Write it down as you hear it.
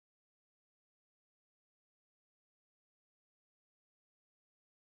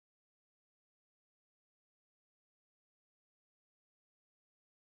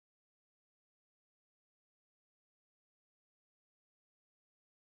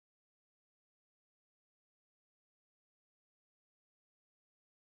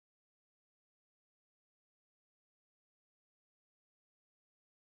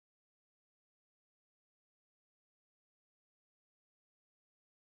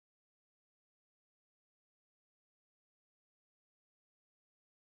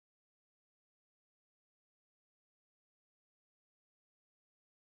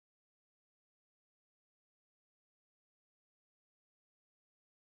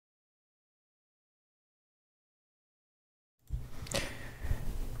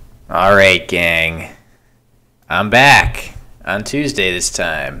All right, gang. I'm back on Tuesday this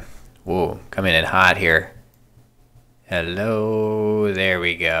time. Whoa, coming in hot here. Hello, there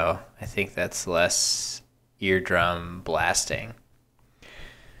we go. I think that's less eardrum blasting.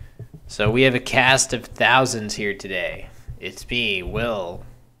 So we have a cast of thousands here today. It's me, Will,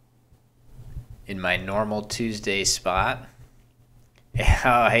 in my normal Tuesday spot.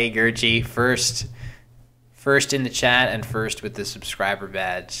 Oh, hey, Gertie. First in the chat and first with the subscriber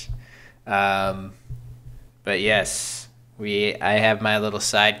badge. But yes, I have my little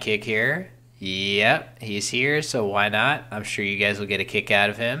sidekick here. Yep, he's here, so why not? I'm sure you guys will get a kick out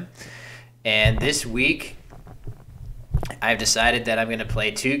of him. And this week, I've decided that I'm going to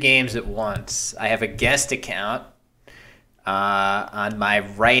play 2 games at once. I have a guest account on my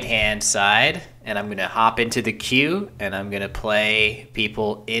right-hand side, and I'm going to hop into the queue, and I'm going to play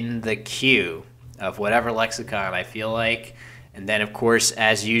people in the queue of whatever lexicon I feel like. And then, of course,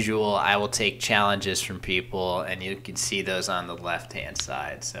 as usual, I will take challenges from people, and you can see those on the left-hand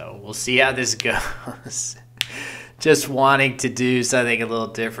side. So we'll see how this goes. Just wanting to do something a little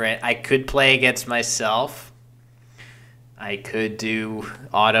different. I could play against myself. I could do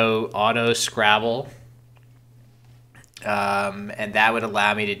auto Scrabble. And that would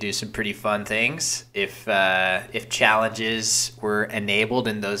allow me to do some pretty fun things if challenges were enabled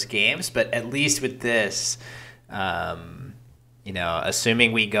in those games. But at least with this,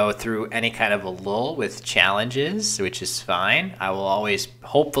 assuming we go through any kind of a lull with challenges, which is fine, I will always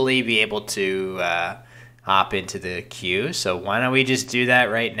hopefully be able to hop into the queue. So why don't we just do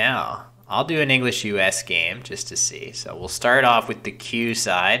that right now? I'll do an English US game just to see. So we'll start off with the queue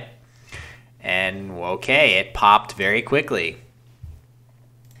side. And okay, it popped very quickly.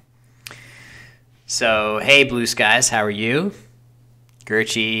 So, hey Blue Skies, how are you?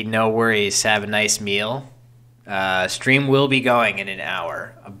 Gertie, no worries, have a nice meal. Stream will be going in an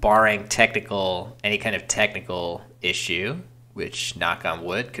hour, barring any kind of technical issue, which, knock on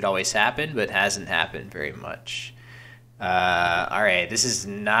wood, could always happen, but hasn't happened very much. Alright, this is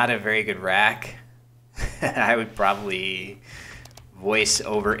not a very good rack. I would probably voice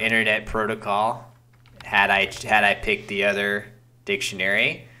over internet protocol had I picked the other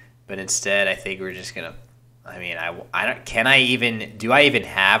dictionary, but instead I think we're just gonna I don't do I even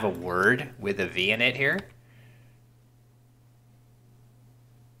have a word with a V in it here?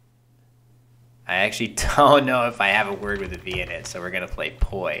 I actually don't know if I have a word with a V in it, so we're gonna play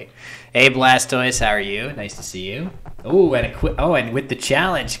poi. Hey Blastoise, how are you? Nice to see you. And with the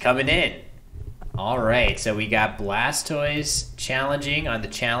challenge coming in. All right, so we got Blastoise challenging on the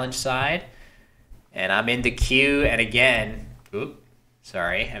challenge side, and I'm in the queue. And again,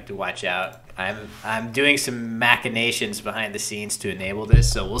 sorry, I have to watch out. I'm doing some machinations behind the scenes to enable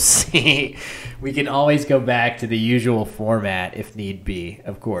this, so we'll see. We can always go back to the usual format if need be,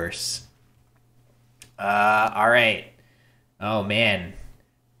 of course. All right. Oh man,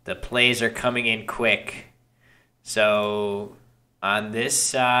 the plays are coming in quick. So on this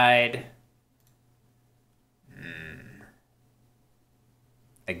side.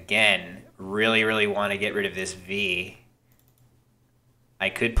 Again, really, really want to get rid of this V. I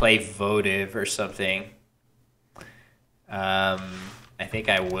could play votive or something. I think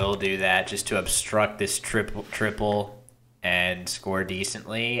I will do that just to obstruct this triple and score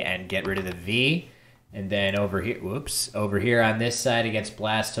decently and get rid of the V. And then over here on this side against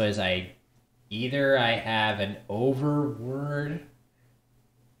Blastoise, I have an overword.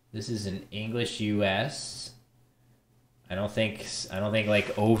 This is an English US. I don't think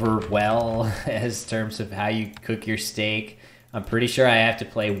like over well as terms of how you cook your steak. I'm pretty sure I have to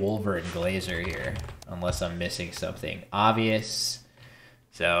play Wolver and Glazer here, unless I'm missing something obvious.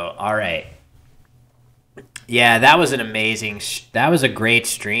 So, all right. Yeah, that was that was a great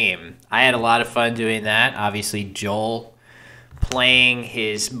stream. I had a lot of fun doing that. Obviously, Joel playing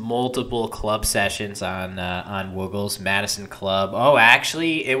his multiple club sessions on Woogles, Madison Club. Oh,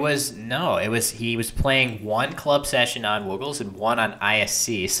 actually, he was playing one club session on Woogles and one on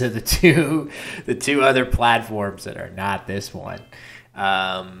ISC. So the two other platforms that are not this one.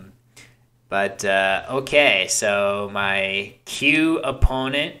 Okay, so my Q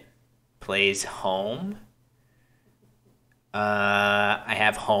opponent plays home. I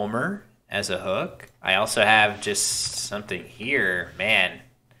have Homer as a hook. I also have just something here. Man,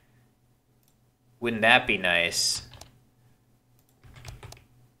 wouldn't that be nice?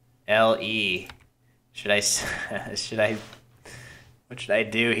 LE. What should I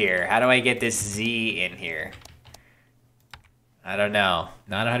do here? How do I get this Z in here? I don't know.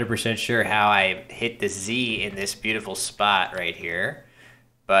 Not 100% sure how I hit the Z in this beautiful spot right here.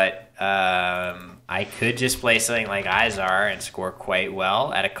 But I could just play something like Izar and score quite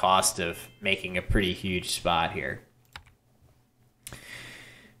well at a cost of making a pretty huge spot here.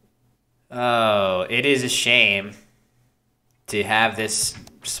 Oh, it is a shame to have this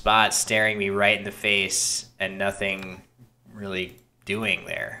spot staring me right in the face and nothing really doing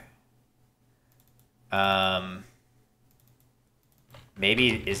there.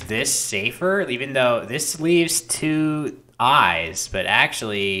 Maybe is this safer? Even though this leaves 2 eyes, but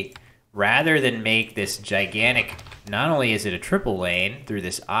actually, rather than make this gigantic, not only is it a triple lane through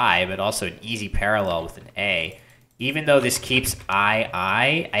this eye, but also an easy parallel with an A. Even though this keeps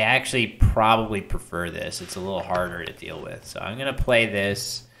I actually probably prefer this. It's a little harder to deal with. So I'm gonna play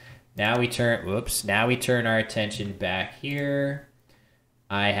this. Now we turn, whoops, now we turn our attention back here.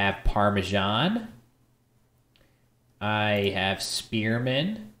 I have Parmesan. I have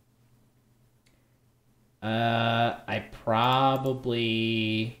Spearman. I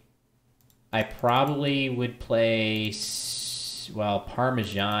probably would play, well,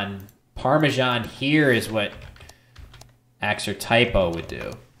 Parmesan. Parmesan here is what Axer Typo would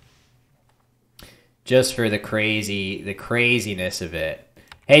do. Just for the craziness of it.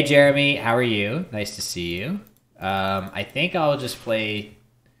 Hey, Jeremy, how are you? Nice to see you. I think I'll just play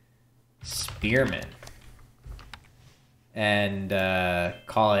Spearman and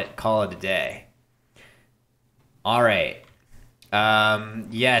call it a day. All right.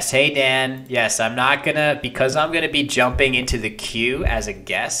 Yes. Hey, Dan. Yes, I'm not gonna, because I'm gonna be jumping into the queue as a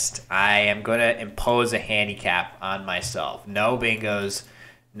guest. I am gonna impose a handicap on myself. No bingos,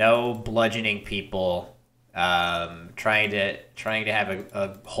 no bludgeoning people. Trying to have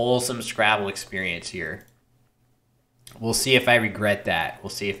a wholesome Scrabble experience here. We'll see if I regret that.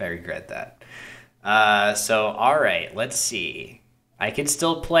 So all right, let's see. I can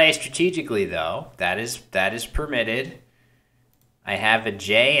still play strategically though. That is permitted. I have a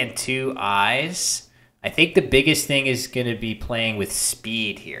J and 2 I's. I think the biggest thing is going to be playing with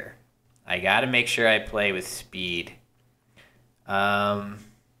speed here. I got to make sure I play with speed. I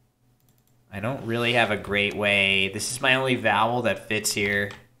don't really have a great way. This is my only vowel that fits here.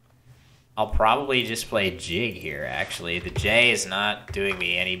 I'll probably just play jig here, actually. The J is not doing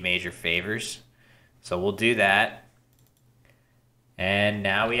me any major favors. So we'll do that. And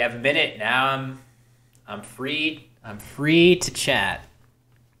now we have a minute. Now I'm free. I'm free to chat.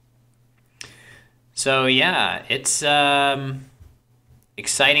 So yeah, it's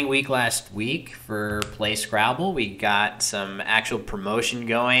exciting week last week for Play Scrabble. We got some actual promotion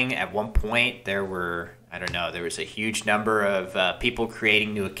going. At one point, there was a huge number of people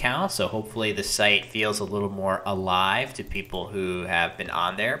creating new accounts. So hopefully the site feels a little more alive to people who have been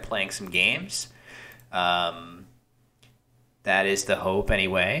on there playing some games. That is the hope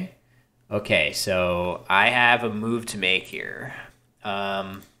anyway. Okay, so I have a move to make here.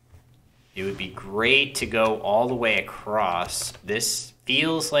 It would be great to go all the way across. This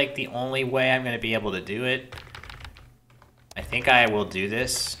feels like the only way I'm going to be able to do it. I think I will do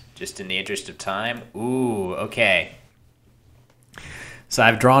this, just in the interest of time. Ooh, okay. So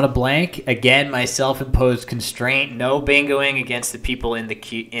I've drawn a blank. Again, my self-imposed constraint. No bingoing against the people in the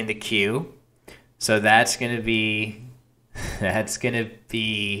queue. So that's going to be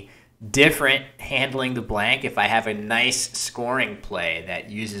different handling the blank. If I have a nice scoring play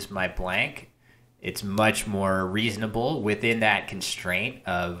that uses my blank, it's much more reasonable within that constraint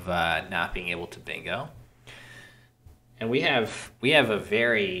of not being able to bingo. And we have a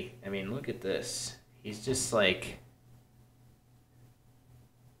very, I mean, look at this. He's just like,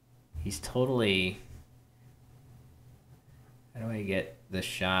 he's totally, how do I get the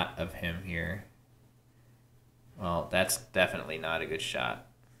shot of him here? Well, that's definitely not a good shot.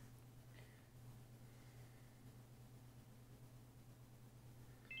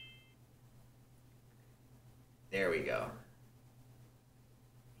 There we go.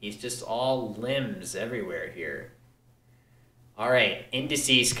 He's just all limbs everywhere here. All right,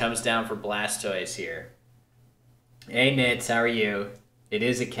 Indices comes down for Blastoise here. Hey, Nitz, how are you? It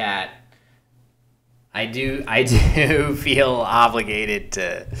is a cat. I do feel obligated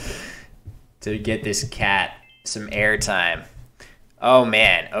to get this cat some airtime. Oh,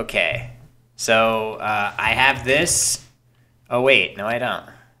 man, okay. So, I have this. Oh, wait, no, I don't.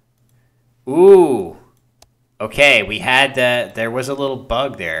 Ooh. Okay, there was a little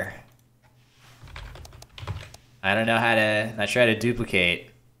bug there. I don't know not sure how to duplicate.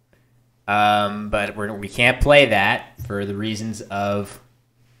 But we can't play that for the reasons of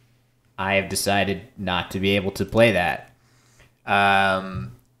I have decided not to be able to play that.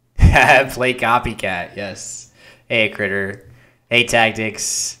 Play Copycat, yes. Hey, Critter. Hey,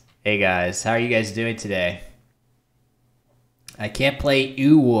 Tactics. Hey, guys. How are you guys doing today? I can't play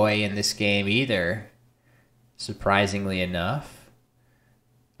Uwoy in this game either, surprisingly enough.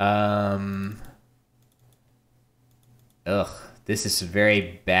 Ugh, this is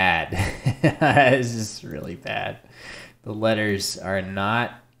very bad. This is really bad. The letters are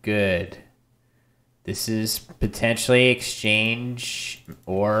not good. This is potentially exchange,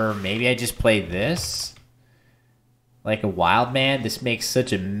 or maybe I just play this. Like a wild man, this makes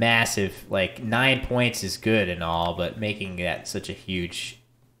such a massive, like 9 points is good and all, but making that such a huge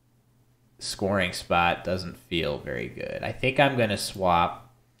scoring spot doesn't feel very good. I think I'm going to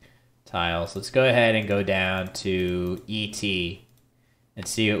swap tiles. Let's go ahead and go down to ET and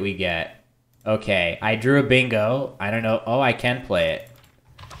see what we get. Okay, I drew a bingo. I don't know. Oh, I can play it.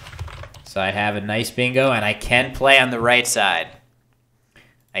 So I have a nice bingo, and I can play on the right side.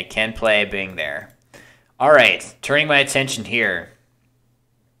 I can play a bing there. All right, turning my attention here.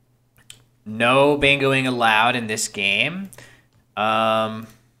 No bingoing allowed in this game. Maybe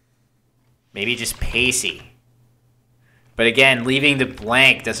just pacey. But again, leaving the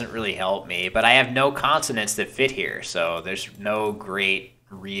blank doesn't really help me. But I have no consonants that fit here, so there's no great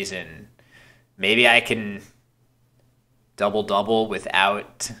reason. Maybe I can double-double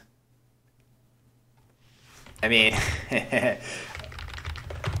without... I mean...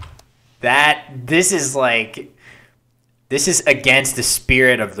 This is against the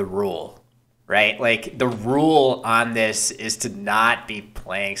spirit of the rule, right? Like, the rule on this is to not be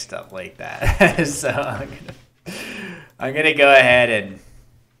playing stuff like that. So I'm gonna go ahead and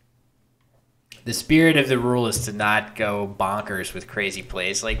the spirit of the rule is to not go bonkers with crazy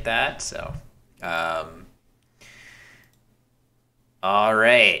plays like that. So, all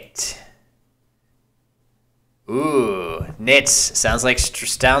right. Ooh, Nits sounds like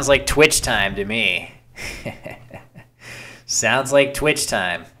Twitch time to me. Sounds like Twitch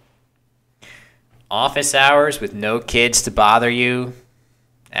time. Office hours with no kids to bother you,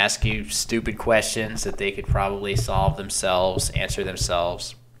 ask you stupid questions that they could probably solve themselves, answer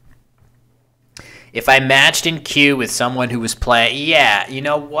themselves. If I matched in queue with someone who was playing, yeah, you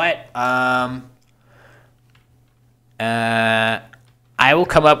know what? I will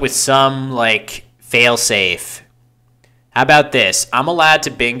come up with some like fail-safe. How about this? I'm allowed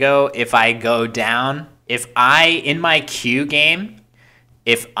to bingo if I go down. In my queue game,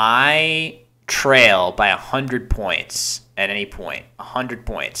 if I trail by 100 points at any point, 100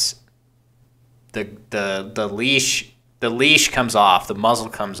 points, the leash comes off, the muzzle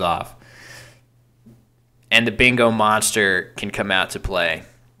comes off, and the bingo monster can come out to play.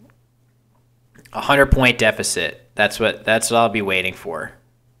 100-point deficit. That's what I'll be waiting for.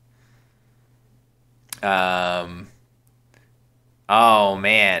 Oh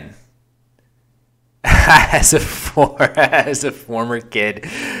man. As a former kid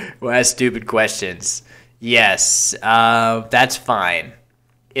who has stupid questions, yes, that's fine.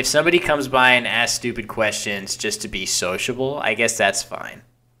 If somebody comes by and asks stupid questions just to be sociable, I guess that's fine.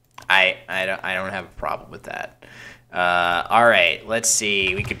 I don't have a problem with that. All right, let's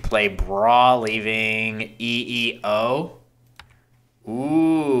see. We could play Brawl, leaving EEO.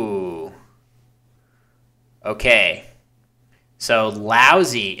 Ooh. Okay. So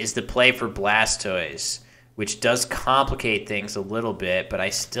Lousy is the play for Blastoise, which does complicate things a little bit, but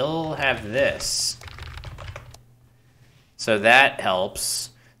I still have this. So that helps.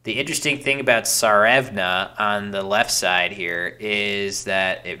 The interesting thing about Tsarevna on the left side here is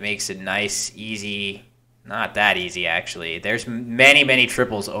that it makes it nice, easy, not that easy actually. There's many, many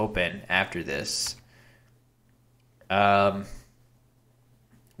triples open after this. What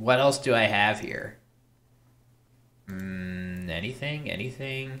else do I have here?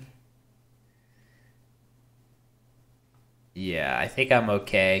 Anything? Yeah, I think I'm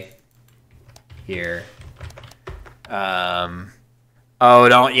okay here. Oh,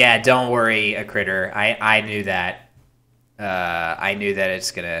 don't worry, a critter. I knew that. I knew that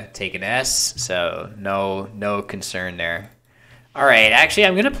it's gonna take an S, so no concern there. All right, actually,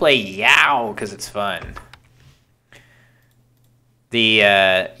 I'm gonna play Yow because it's fun.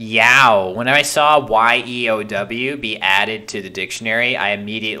 The Yow, when I saw YEOW be added to the dictionary, I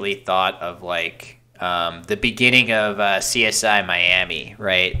immediately thought of like the beginning of CSI Miami,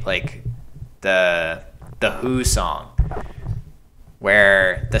 right? Like the Who song,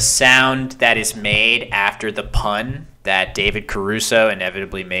 where the sound that is made after the pun that David Caruso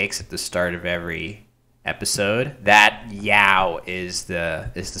inevitably makes at the start of every episode, that Yow is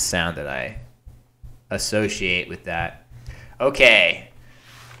the sound that I associate with that. Okay,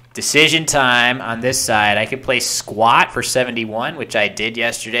 decision time on this side. I could play Squat for 71, which I did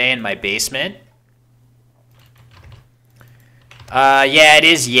yesterday in my basement. Yeah, it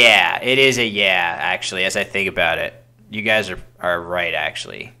is. Yeah, it is a yeah, actually, as I think about it. You guys are right,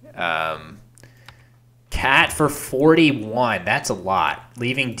 actually. Cat for 41. That's a lot.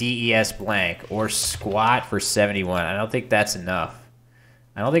 Leaving DES blank. Or squat for 71. I don't think that's enough.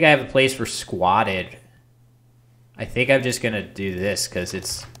 I don't think I have a place for squatted. I think I'm just going to do this because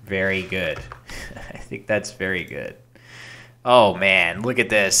it's very good. I think that's very good. Oh, man. Look at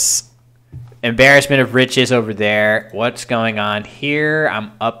this. Embarrassment of riches over there. What's going on here?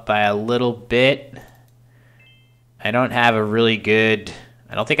 I'm up by a little bit. I don't have a really good...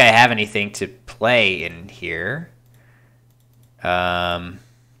 I don't think I have anything to play in here. I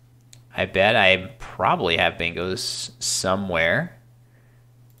bet I probably have bingos somewhere.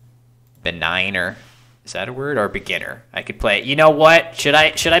 Benigner. Is that a word? Or beginner? I could play... You know what? Should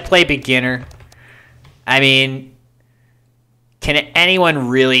I play beginner? I mean... Can anyone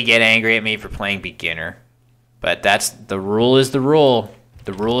really get angry at me for playing beginner? But that's... The rule is the rule.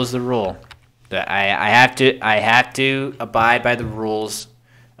 The rule is the rule. I have to abide by the rules.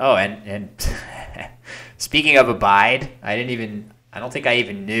 Oh, and speaking of abide, I don't think I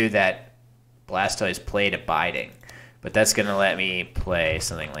even knew that Blastoise played abiding. But that's going to let me play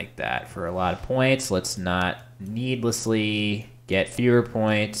something like that for a lot of points. Let's not needlessly get fewer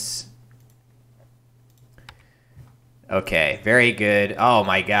points. Okay, very good. Oh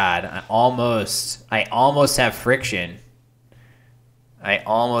my god, I almost have friction. I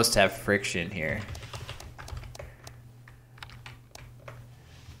almost have friction here.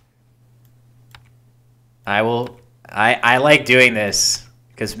 I like doing this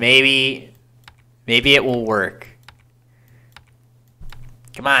because maybe it will work.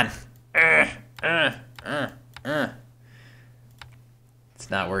 Come on. It's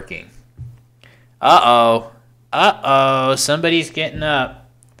not working. Uh-oh, somebody's getting up.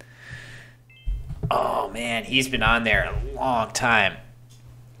 Oh man, he's been on there a long time.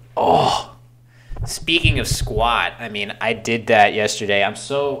 Oh, speaking of squat, I mean, I did that yesterday. I'm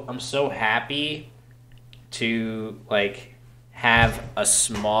so happy to like have a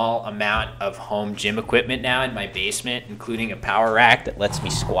small amount of home gym equipment now in my basement, including a power rack that lets me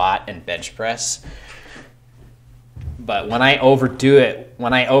squat and bench press. But when I overdo it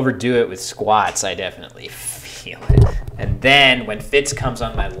with squats, I definitely feel it. And then when Fitz comes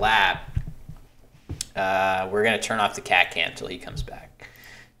on my lap, we're gonna turn off the cat cam till he comes back.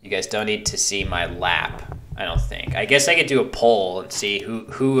 You guys don't need to see my lap, I don't think. I guess I could do a poll and see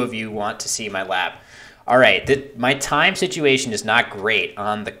who of you want to see my lap. All right, my time situation is not great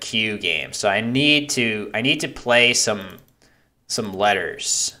on the Q game, so I need to play some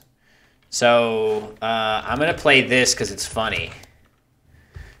letters. So I'm gonna play this because it's funny,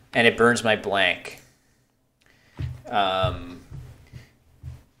 and it burns my blank.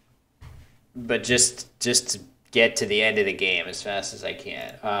 But just to get to the end of the game as fast as I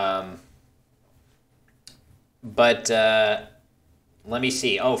can. Let me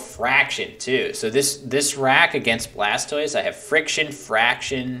see. Oh, fraction too. So this rack against Blastoise, I have friction,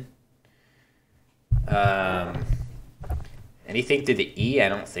 fraction. Anything through the E? I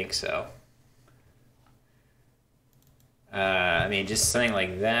don't think so. I mean, just something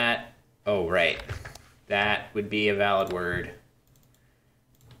like that. Oh, right. That would be a valid word.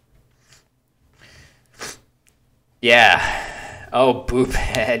 Yeah. Oh,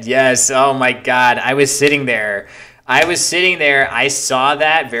 Boophead. Yes. Oh my God. I was sitting there. I saw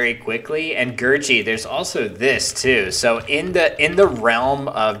that very quickly. And Gurchi, there's also this too. So in the realm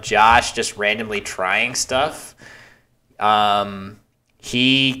of Josh just randomly trying stuff,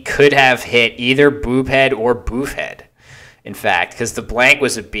 he could have hit either Boophead or Boofhead, in fact, because the blank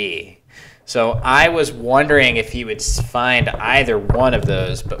was a B. So I was wondering if he would find either one of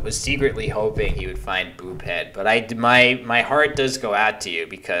those, but was secretly hoping he would find Boophead. But my heart does go out to you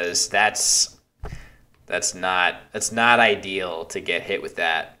because that's not ideal to get hit with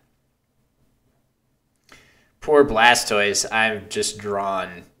that. Poor Blastoise, I'm just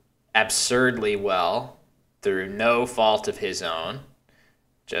drawn absurdly well through no fault of his own.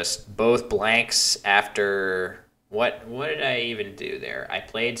 Just both blanks after... What did I even do there? I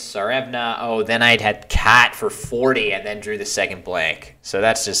played Sarevna. Oh, then I'd had Cat for 40 and then drew the second blank. So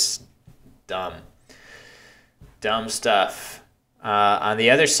that's just dumb. Dumb stuff. On the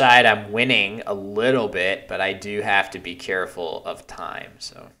other side, I'm winning a little bit, but I do have to be careful of time.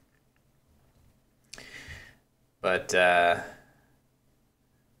 So, but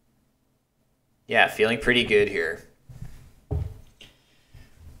yeah, feeling pretty good here.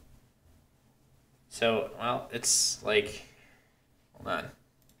 So, well, it's like, hold on.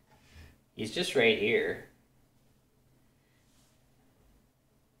 He's just right here.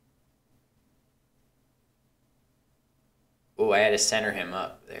 Oh, I had to center him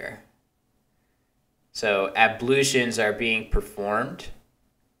up there. So ablutions are being performed.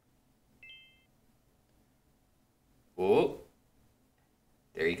 Ooh.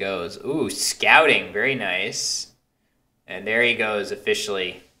 There he goes. Ooh, scouting. Very nice. And there he goes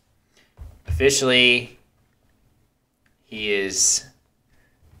officially. Officially, he is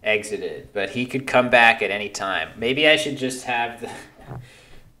exited. But he could come back at any time. Maybe I should just have the...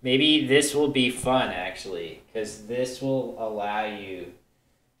 Maybe this will be fun, actually. Because this will allow you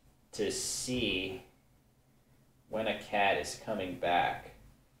to see when a cat is coming back.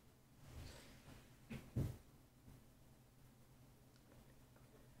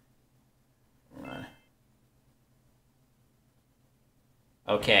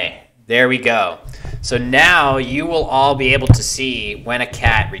 Okay, there we go. So now you will all be able to see when a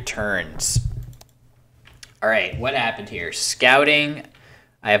cat returns. All right, what happened here? Scouting.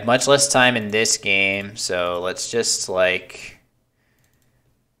 I have much less time in this game, so let's just like...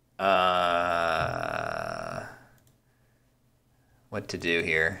 what to do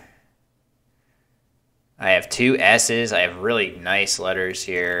here? I have 2 S's. I have really nice letters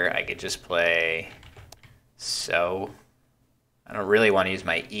here. I could just play so. I don't really want to use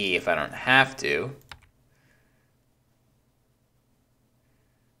my E if I don't have to.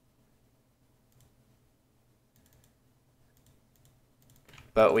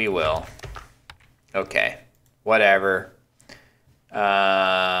 But we will. Okay. Whatever.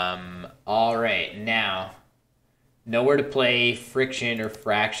 All right. Now, nowhere to play friction or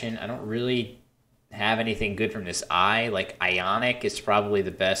fraction. I don't really have anything good from this I. Like Ionic is probably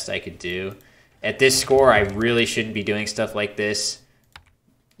the best I could do. At this score, I really shouldn't be doing stuff like this,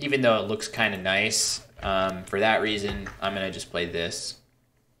 even though it looks kind of nice. For that reason, I'm going to just play this.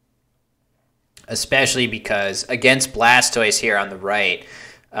 Especially because against Blastoise here on the right,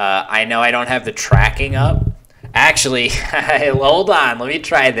 I know I don't have the tracking up. Actually, hold on. Let me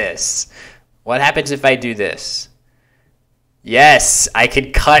try this. What happens if I do this? Yes, I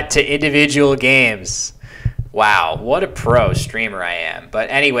could cut to individual games. Wow, what a pro streamer I am. But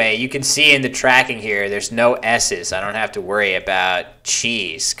anyway, you can see in the tracking here, there's no S's. I don't have to worry about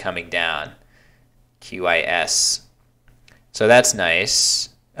cheese coming down. QIS. So that's nice.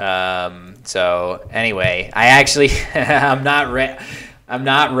 So anyway, I actually, I'm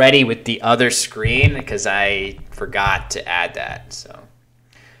not ready with the other screen because I forgot to add that. So,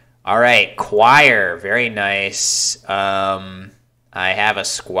 all right, choir, very nice. I have a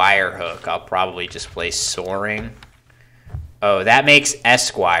Squire hook. I'll probably just play Soaring. Oh, that makes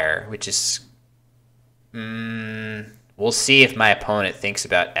Esquire, which is... we'll see if my opponent thinks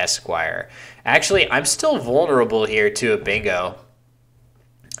about Esquire. Actually, I'm still vulnerable here to a bingo.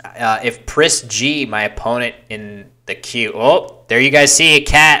 If Pris G, my opponent in the queue... Oh, there you guys see a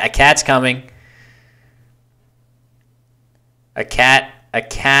cat. A cat's coming. A cat.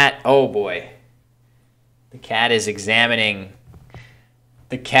 Oh, boy. The cat is examining...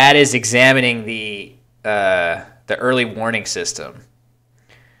 The cat is examining the early warning system.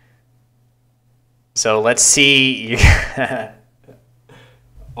 So let's see.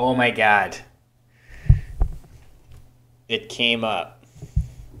 Oh my God. It came up.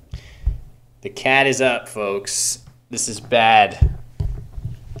 The cat is up, folks. This is bad.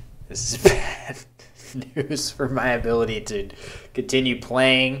 This is bad news for my ability to continue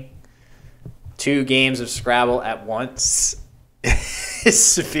playing 2 games of Scrabble at once. Is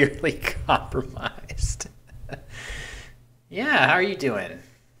severely compromised. Yeah, how are you doing?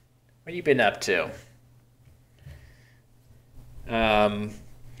 What have you been up to?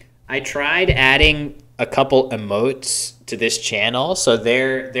 I tried adding a couple emotes to this channel. So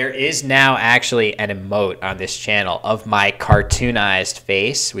there is now actually an emote on this channel of my cartoonized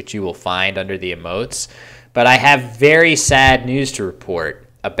face, which you will find under the emotes. But I have very sad news to report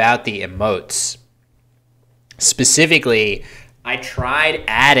about the emotes. Specifically, I tried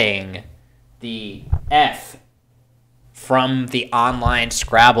adding the F from the online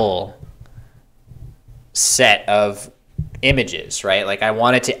Scrabble set of images, right? Like I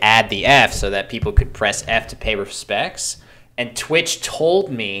wanted to add the F so that people could press F to pay respects. And Twitch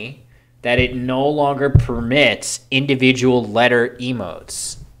told me that it no longer permits individual letter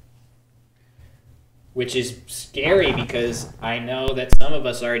emotes. Which is scary because I know that some of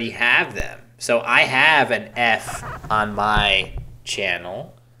us already have them. So I have an F on my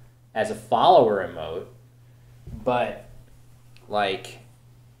channel as a follower emote, but like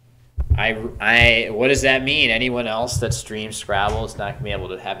I what does that mean? Anyone else that streams Scrabble is not gonna be able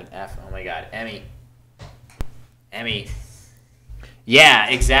to have an F. Oh my God, Emmy. Yeah,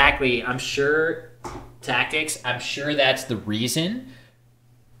 exactly. I'm sure tactics. I'm sure that's the reason.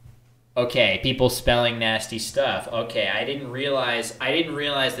 Okay, people spelling nasty stuff. Okay, I didn't realize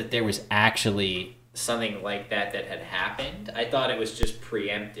that there was actually something like that had happened. I thought it was just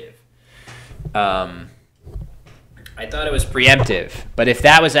preemptive. I thought it was preemptive, but if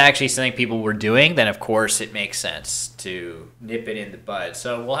that was actually something people were doing, then of course it makes sense to nip it in the bud.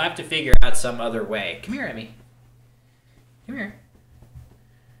 So we'll have to figure out some other way. Come here, Emmy. Come here.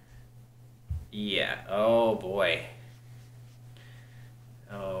 Yeah. Oh boy.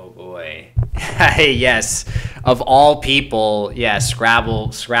 Oh boy. Yes. Of all people, yeah, Scrabble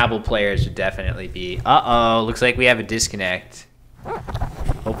players would definitely be. Uh-oh, looks like we have a disconnect.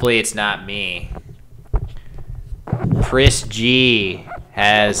 Hopefully it's not me. Chris G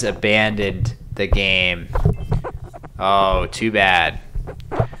has abandoned the game. Oh, too bad.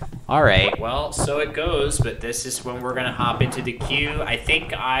 All right, well, so it goes, but this is when we're going to hop into the queue. I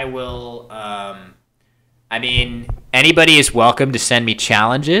think I will, I mean, anybody is welcome to send me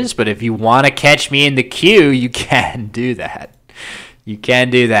challenges, but if you want to catch me in the queue, you can do that. You can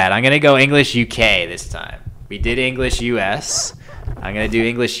do that. I'm going to go English UK this time. We did English US. I'm going to do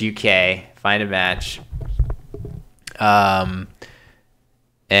English UK, find a match. And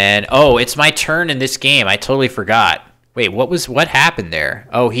oh, it's my turn in this game. I totally forgot. Wait, what happened there?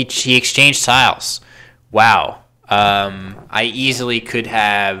 Oh, he exchanged tiles. Wow. I easily could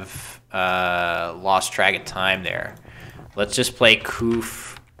have lost track of time there. Let's just play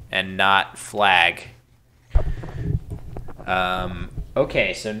Koof and not flag.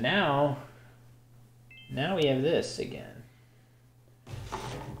 Okay, so now we have this again.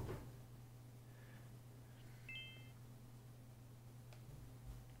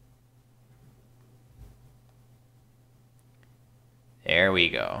 There we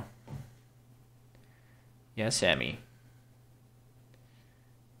go. Yes, Emmy.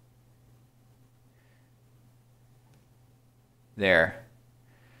 There.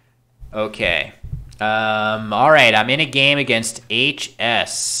 Okay. All right, I'm in a game against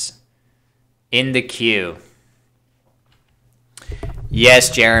HS in the queue. Yes,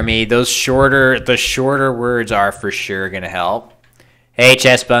 Jeremy, the shorter words are for sure going to help. Hey,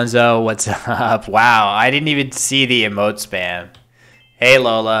 Chess Bunzo, what's up? Wow, I didn't even see the emote spam. Hey,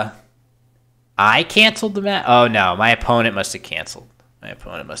 Lola. I canceled the match? Oh, no, my opponent must have canceled.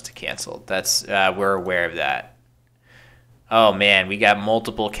 That's, we're aware of that. Oh, man, we got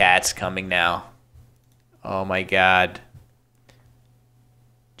multiple cats coming now. Oh, my God.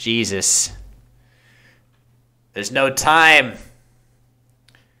 Jesus. There's no time.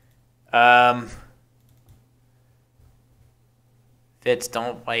 Fitz,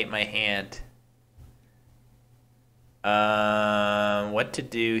 don't bite my hand. What to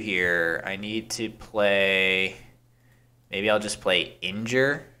do here? I need to play... Maybe I'll just play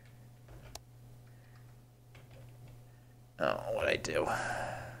Injure. Oh, what'd I do?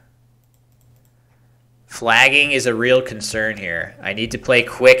 Flagging is a real concern here. I need to play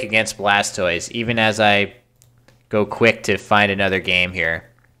quick against Blastoise, even as I go quick to find another game here.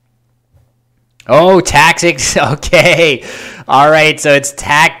 Oh, tactics. Okay. All right, so it's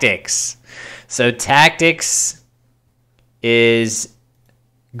tactics. So tactics is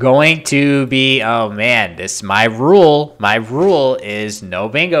going to be, oh man, my rule is no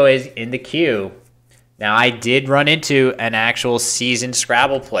bingo is in the queue. Now, I did run into an actual seasoned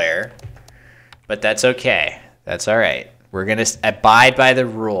Scrabble player, but that's okay. That's all right. We're going to abide by the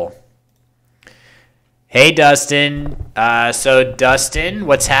rule. Hey, Dustin. So, Dustin,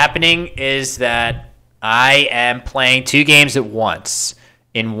 what's happening is that I am playing 2 games at once.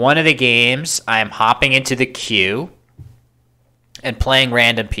 In one of the games, I am hopping into the queue and playing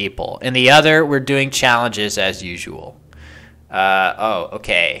random people. In the other, we're doing challenges as usual. Oh,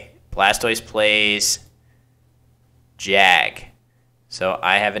 okay. Blastoise plays Jag. So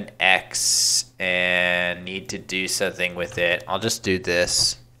I have an X and need to do something with it. I'll just do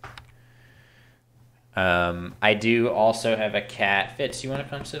this. I do also have a cat. Fitz, you want to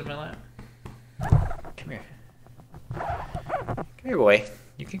come sit on my lap? Come here. Come here, boy.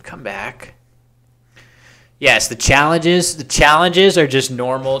 You can come back. Yes, the challenges are just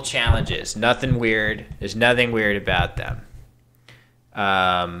normal challenges. Nothing weird. There's nothing weird about them.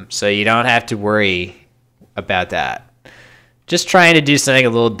 So you don't have to worry about that. Just trying to do something a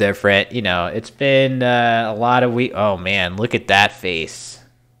little different. You know, it's been a lot of weeks. Oh, man, look at that face.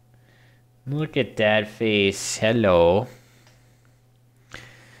 Look at that face. Hello.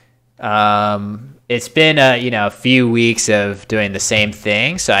 It's been a few weeks of doing the same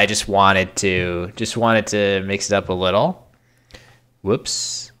thing, so I just wanted to mix it up a little.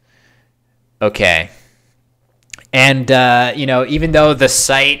 Whoops. Okay. And even though the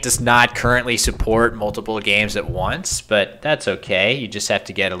site does not currently support multiple games at once, but that's okay. You just have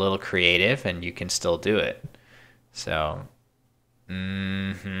to get a little creative, and you can still do it. So,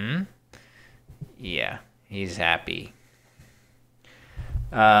 Yeah, he's happy.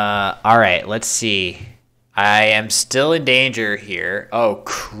 All right, let's see. I am still in danger here. Oh,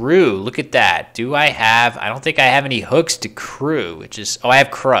 crew. Look at that. Do I have... I don't think I have any hooks to crew, which is... Oh, I have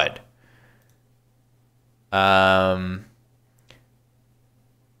crud.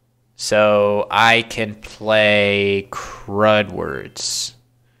 So I can play crud words.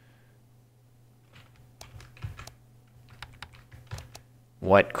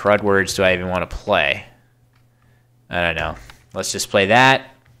 What crud words do I even want to play? I don't know. Let's just play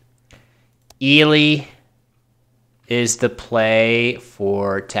that. Ely is the play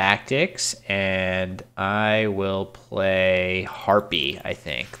for tactics, and I will play Harpy, I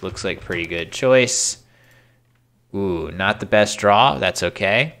think. Looks like a pretty good choice. Ooh, not the best draw. That's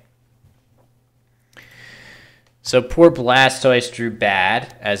okay. So poor Blastoise drew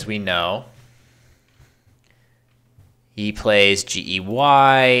bad, as we know. He plays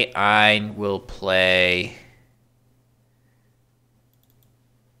GEY. I will play...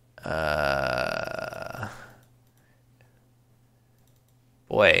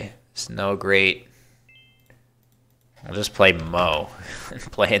 Boy, it's no great... I'll just play Mo and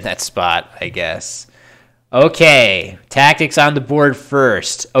play in that spot, I guess. Okay, tactics on the board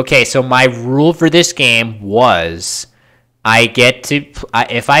first. Okay, so my rule for this game was I get to...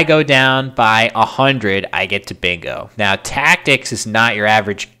 if I go down by 100, I get to bingo. Now, tactics is not your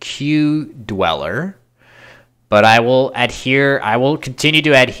average Q dweller, but I will continue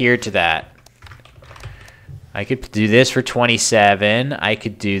to adhere to that. I could do this for 27. I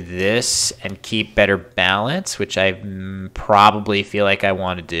could do this and keep better balance, which I probably feel like I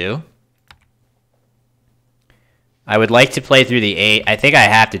want to do. I would like to play through the 8. I think I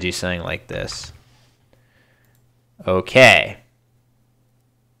have to do something like this. Okay.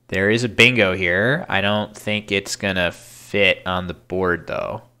 There is a bingo here. I don't think it's going to fit on the board,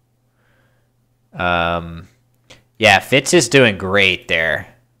 though. Yeah, Fitz is doing great there.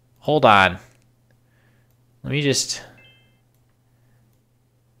 Hold on. Let me just...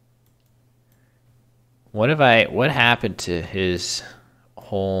 What happened to his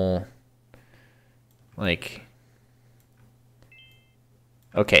whole... Like...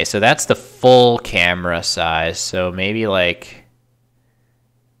 Okay, so that's the full camera size. So maybe like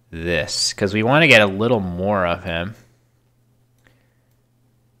this, because we want to get a little more of him.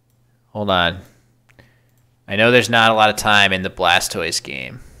 Hold on. I know there's not a lot of time in the Blastoise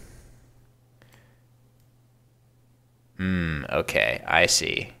game. Okay, I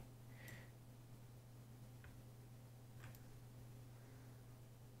see.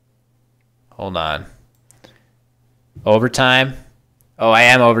 Hold on. Overtime? Oh, I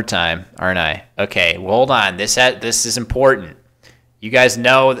am overtime, aren't I? Okay, well, hold on. This is important. You guys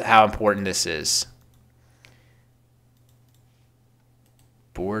know how important this is.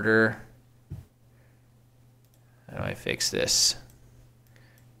 Border. How do I fix this?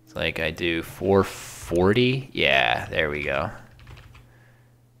 It's like I do 440. Yeah, there we go.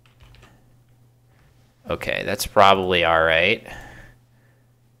 Okay, that's probably all right.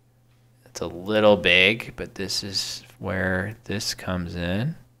 It's a little big, but this is where this comes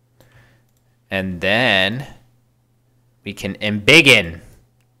in. And then we can embiggen.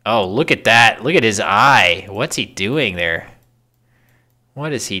 Oh, look at that. Look at his eye. What's he doing there?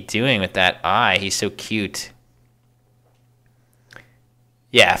 What is he doing with that eye? He's so cute.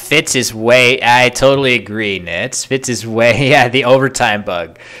 Yeah, Fitz is way... I totally agree, Nitz. Fitz is way... Yeah, the overtime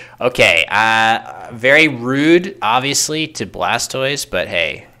bug. Okay, very rude, obviously, to Blastoise, but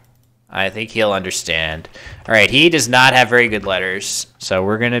hey, I think he'll understand. All right, he does not have very good letters, so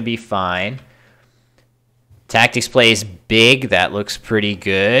we're going to be fine. Tactics plays big. That looks pretty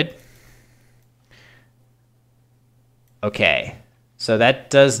good. Okay, so that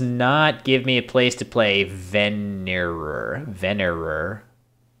does not give me a place to play Venerer.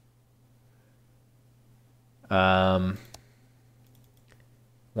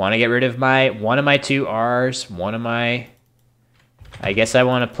 Want to get rid of one of my two R's, one of my... I guess I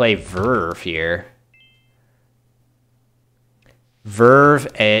want to play Verve here. Verve,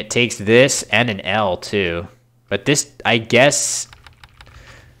 it takes this and an L too. But this, I guess,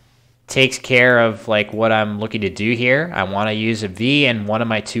 takes care of like what I'm looking to do here. I want to use a V and one of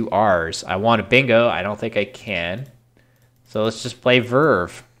my two R's. I want a bingo. I don't think I can. So let's just play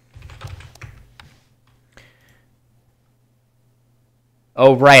Verve.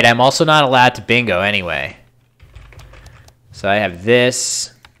 Oh, right. I'm also not allowed to bingo anyway. So I have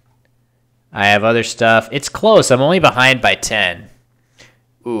this. I have other stuff. It's close. I'm only behind by 10.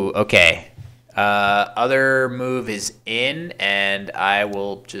 Ooh, okay. Other move is in, and I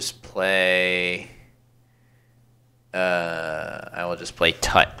will just play... I will just play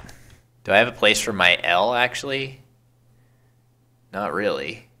Tut. Do I have a place for my L, actually? Not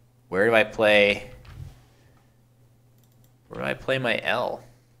really. Where do I play my L?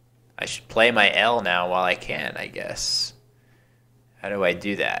 I should play my L now while I can, I guess. How do I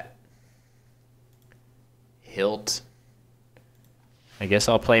do that? Hilt. I guess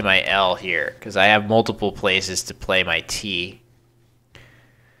I'll play my L here, because I have multiple places to play my T.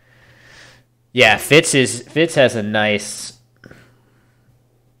 Yeah, Fitz has a nice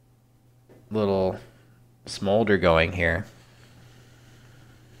little smolder going here.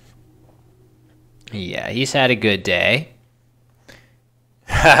 Yeah, he's had a good day.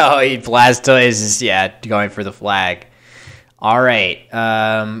 Oh, Blastoise is, yeah, going for the flag. All right,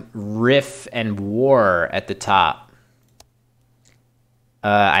 Riff and War at the top.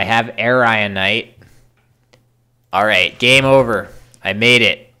 I have Airionite. All right, game over. I made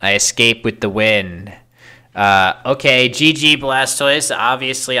it. I escaped with the win. Okay, GG Blastoise.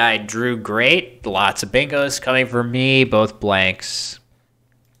 Obviously, I drew great. Lots of bingos coming for me, both blanks.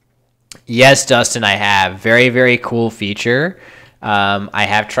 Yes, Dustin, I have. Very, very cool feature. I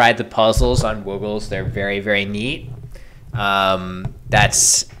have tried the puzzles on Woogles. They're very, very neat.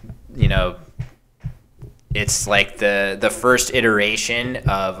 That's, you know, it's like the first iteration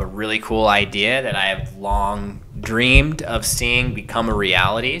of a really cool idea that I have long dreamed of seeing become a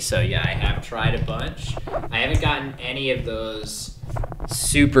reality. So yeah, I have tried a bunch. I haven't gotten any of those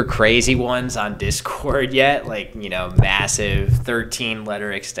super crazy ones on Discord yet, like, you know, massive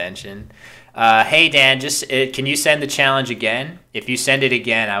 13-letter extension. Hey Dan, can you send the challenge again? If you send it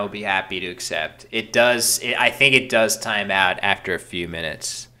again, I will be happy to accept. I think it does time out after a few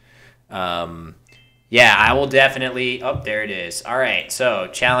minutes. Yeah, I will definitely. Oh, there it is. All right, so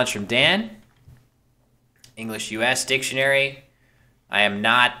challenge from Dan. English US dictionary. I am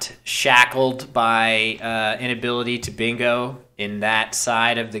not shackled by inability to bingo in that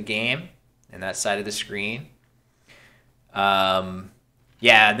side of the game, in that side of the screen.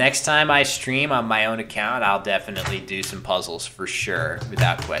 Yeah, next time I stream on my own account, I'll definitely do some puzzles for sure,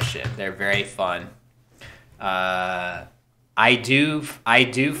 without question. They're very fun. I do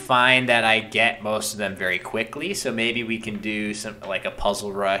find that I get most of them very quickly, so maybe we can do some like a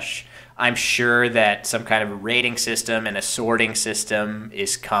puzzle rush. I'm sure that some kind of a rating system and a sorting system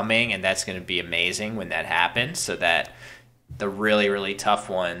is coming, and that's going to be amazing when that happens, so that the really, really tough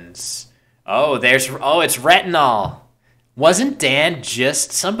ones... Oh, it's Retinol! Wasn't Dan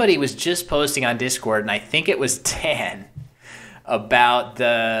somebody was just posting on Discord, and I think it was Dan, about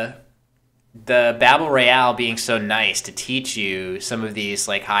the Babel Royale being so nice to teach you some of these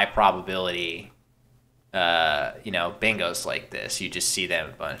like high probability, bingos like this. You just see them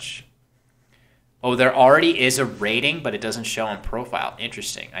a bunch. Oh, there already is a rating, but it doesn't show on profile.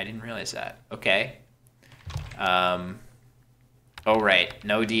 Interesting. I didn't realize that. Okay. Oh, right.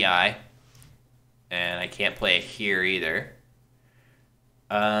 No DI. And I can't play it here either.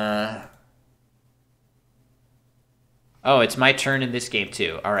 Oh, it's my turn in this game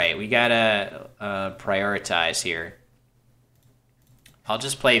too. All right, we gotta prioritize here. I'll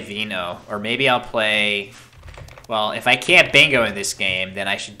just play Vino, or maybe I'll play... Well, if I can't bingo in this game, then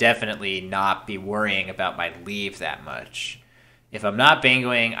I should definitely not be worrying about my leave that much. If I'm not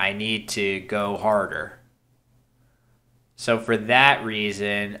bingoing, I need to go harder. So for that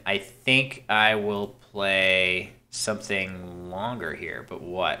reason, I think I will play something longer here. But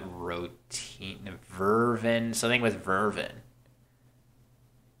what? Vervin? Something with Vervin.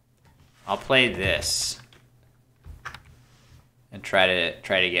 I'll play this. And try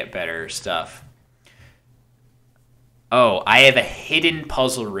to get better stuff. Oh, I have a hidden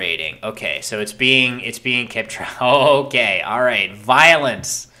puzzle rating. Okay, so it's being kept track. Okay, all right.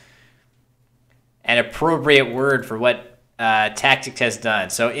 Violence. An appropriate word for what Tactics has done.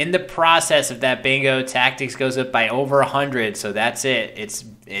 So in the process of that bingo, Tactics goes up by over 100. So that's it.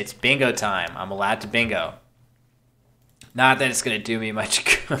 It's bingo time. I'm allowed to bingo. Not that it's gonna do me much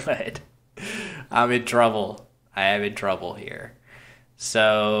good. I'm in trouble. I am in trouble here.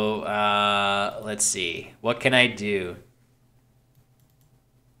 So let's see. What can I do?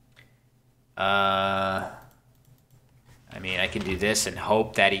 I mean, I can do this and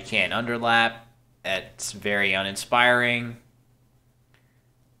hope that he can't underlap. That's very uninspiring.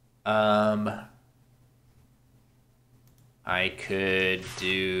 I could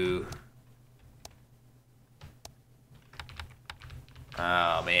do...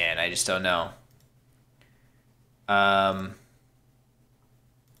 Oh, man, I just don't know.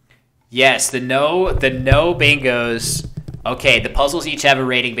 Yes, the no bingos. Okay, the puzzles each have a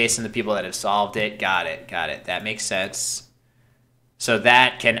rating based on the people that have solved it. Got it. That makes sense. So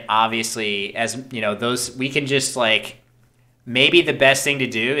that can obviously, as you know, those we can just like maybe the best thing to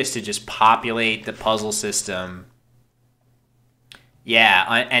do is to just populate the puzzle system.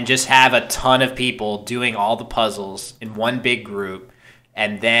 Yeah, and just have a ton of people doing all the puzzles in one big group,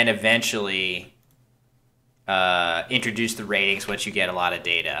 and then eventually introduce the ratings once you get a lot of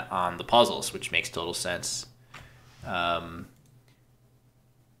data on the puzzles, which makes total sense. Oh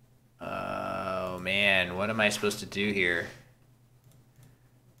man, what am I supposed to do here?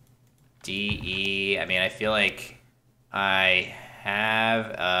 DE. I mean, I feel like I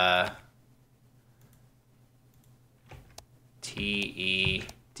have TED.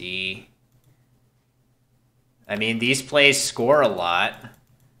 I mean, these plays score a lot.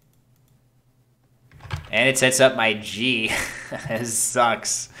 And it sets up my G. This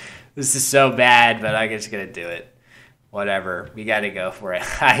sucks. This is so bad, but I'm just going to do it. Whatever. We got to go for it.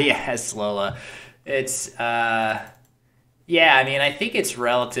 Yes, Lola. It's, yeah, I mean, I think it's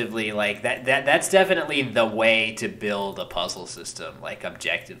relatively, like, that's definitely the way to build a puzzle system, like,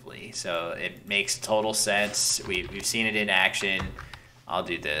 objectively. So it makes total sense. We've seen it in action. I'll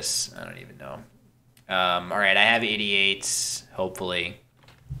do this. I don't even know. All right, I have 88s, hopefully.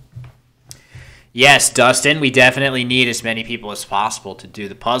 Yes, Dustin, we definitely need as many people as possible to do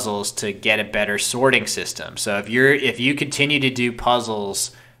the puzzles to get a better sorting system. So if you continue to do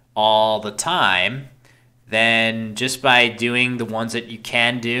puzzles all the time, then just by doing the ones that you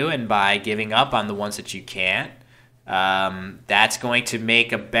can do and by giving up on the ones that you can't, that's going to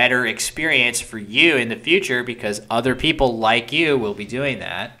make a better experience for you in the future because other people like you will be doing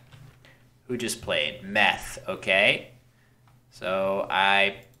that. Who just played? Meth, okay? So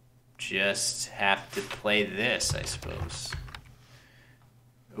I just have to play this, I suppose.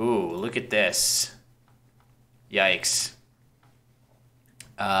 Ooh, look at this. Yikes.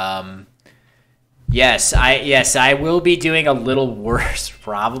 Yes, I will be doing a little worse,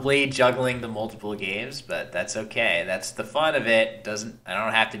 probably juggling the multiple games, but that's okay. That's the fun of it. I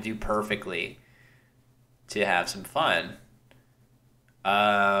don't have to do perfectly to have some fun.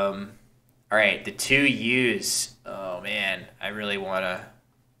 All right, the 2 U's. Oh man, I really want to.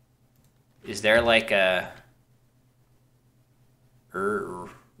 Is there like a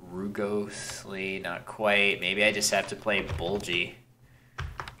Rugosly? Not quite. Maybe I just have to play Bulgy.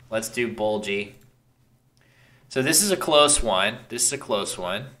 Let's do Bulgy. So this is a close one.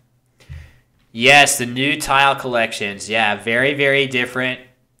 Yes, the new tile collections. Yeah, very, very different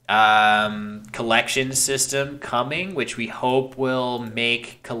collection system coming, which we hope will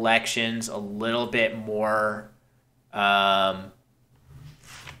make collections a little bit more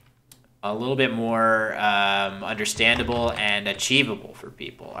understandable and achievable for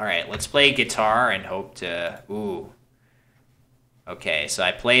people. All right, let's play guitar and hope to... Ooh. Okay, so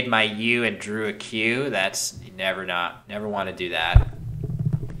I played my U and drew a Q. That's... Never want to do that.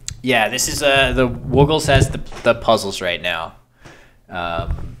 Yeah, this is... the Woogles has the puzzles right now.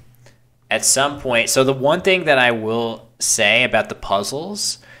 At some point... So the one thing that I will say about the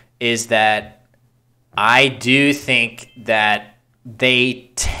puzzles is that I do think that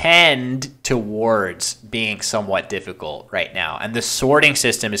they tend towards being somewhat difficult right now. And the sorting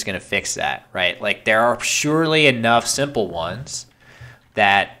system is going to fix that, right? Like, there are surely enough simple ones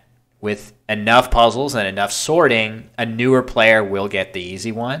that with enough puzzles and enough sorting, a newer player will get the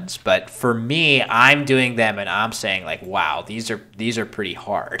easy ones. But for me, I'm doing them and I'm saying, like, wow, these are pretty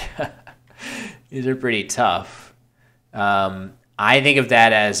hard. These are pretty tough. I think of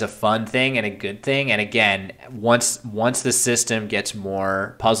that as a fun thing and a good thing. And again, once the system gets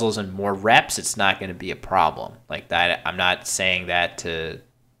more puzzles and more reps, it's not going to be a problem. Like that, I'm not saying that to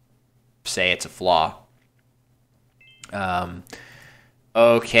say it's a flaw.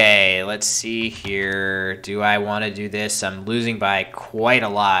 Okay, let's see here. Do I want to do this? I'm losing by quite a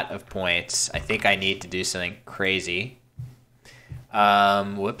lot of points. I think I need to do something crazy.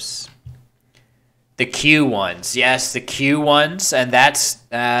 Whoops. The Q ones. Yes, the Q ones. And that's,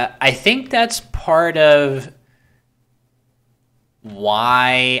 I think that's part of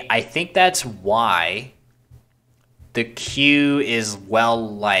why, the Q is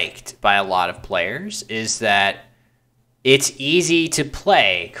well liked by a lot of players, is that it's easy to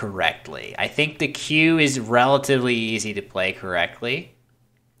play correctly. I think the Q is relatively easy to play correctly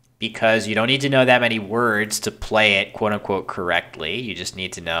because you don't need to know that many words to play it, quote unquote, correctly. You just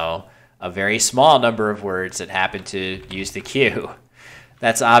need to know a very small number of words that happen to use the Q.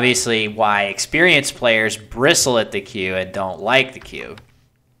 That's obviously why experienced players bristle at the Q and don't like the Q.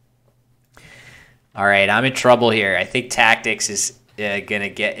 All right, I'm in trouble here. I think Tactics is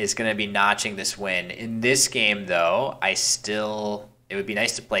gonna be notching this win. In this game, though, it would be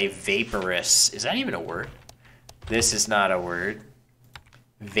nice to play Vaporous. Is that even a word? This is not a word.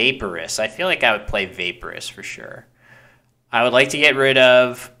 Vaporous. I feel like I would play Vaporous for sure. I would like to get rid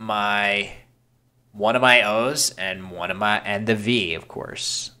of one of my O's and the V, of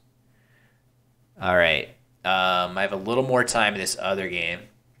course. All right. I have a little more time in this other game.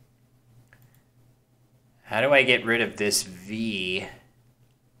 How do I get rid of this V?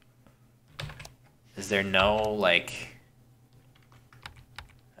 Is there no, like...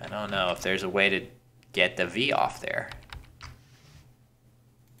 I don't know if there's a way to get the V off there.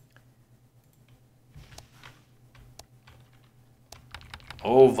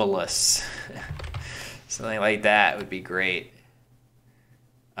 Ovalus. Something like that would be great.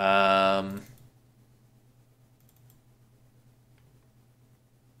 Is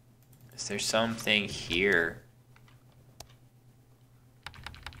there something here?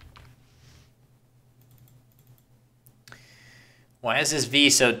 Why is this V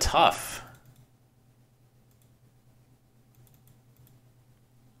so tough?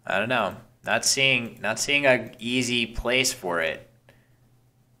 I don't know. Not seeing an easy place for it.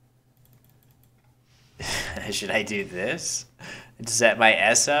 Should I do this? Set my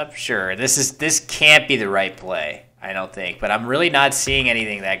S up? Sure. This can't be the right play, I don't think. But I'm really not seeing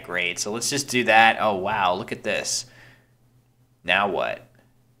anything that great. So let's just do that. Oh, wow. Look at this. Now what?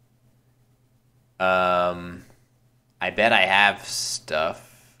 I bet I have stuff.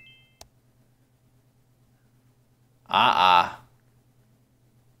 Well,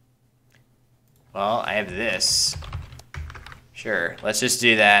 I have this. Sure. Let's just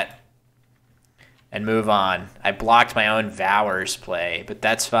do that. And move on. I blocked my own Vowers play, but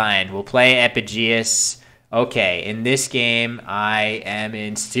that's fine. We'll play Epigeus. Okay, in this game, I am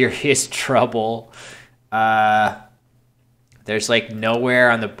in serious trouble. There's like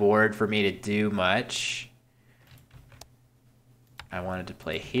nowhere on the board for me to do much. I wanted to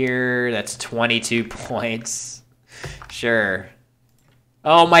play here. That's 22 points. Sure.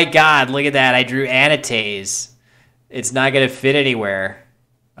 Oh my god, look at that. I drew Anatase. It's not going to fit anywhere.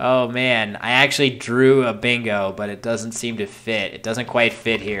 Oh man, I actually drew a bingo, but it doesn't seem to fit. It doesn't quite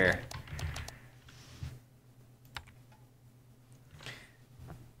fit here.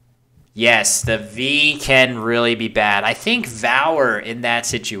 Yes, the V can really be bad. I think Vower in that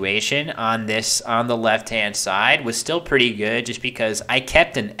situation on the left-hand side was still pretty good just because I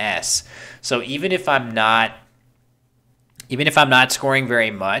kept an S. So even if I'm not scoring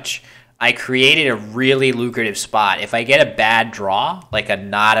very much, I created a really lucrative spot. If I get a bad draw, like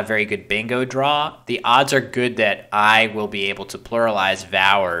not a very good bingo draw, the odds are good that I will be able to pluralize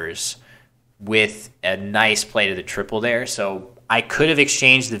Vowers with a nice play to the triple there. So I could have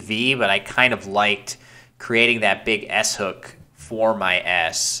exchanged the V, but I kind of liked creating that big S hook for my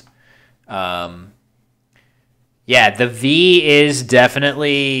S. Yeah, the V is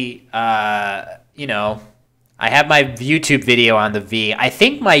definitely, I have my YouTube video on the V. I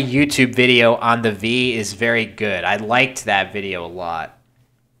think my YouTube video on the V is very good. I liked that video a lot.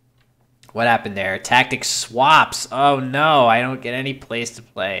 What happened there? Tactic swaps. Oh no, I don't get any place to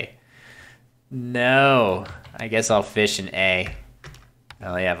play. No. I guess I'll fish an A. I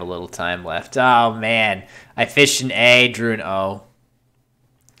only have a little time left. Oh man. I fished an A, drew an O.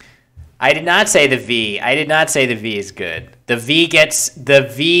 I did not say the V. I did not say the V is good. The V gets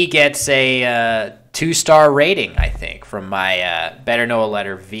a 2-star rating, I think, from my Better Know a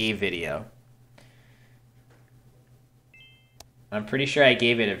Letter V video. I'm pretty sure I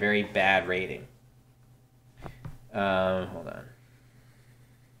gave it a very bad rating. Hold on.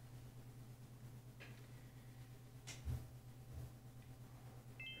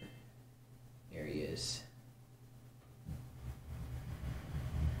 Here he is.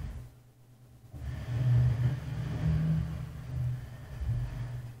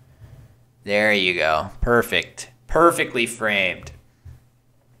 There you go. Perfect. Perfectly framed.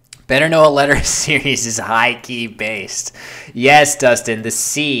 Better Know a Letter series is high-key based. Yes, Dustin, the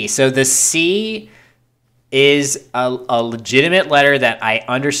C. So the C is a legitimate letter that I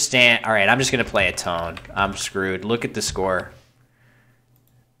understand. All right, I'm just going to play a tone. I'm screwed. Look at the score.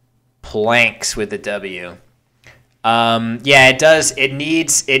 Planks with the W. Yeah, it does. It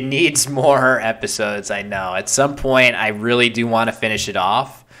needs more episodes, I know. At some point, I really do want to finish it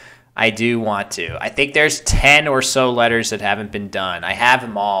off. I do want to. I think there's 10 or so letters that haven't been done. I have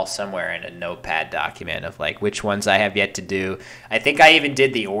them all somewhere in a notepad document of like which ones I have yet to do. I think I even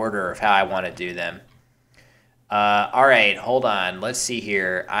did the order of how I want to do them. All right, hold on. Let's see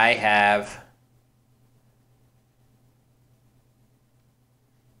here. I have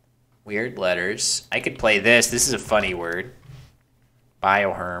weird letters. I could play this. This is a funny word.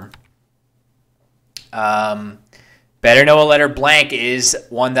 Bioherm. Better Know a Letter blank is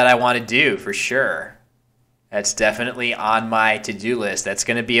one that I want to do for sure. That's definitely on my to-do list. That's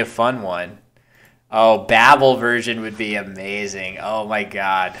going to be a fun one. Oh, Babel version would be amazing. Oh my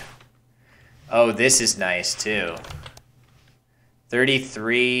god. Oh, this is nice too.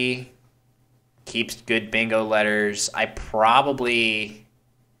 33 keeps good bingo letters. I probably...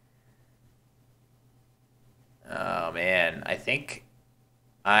 Oh man, I think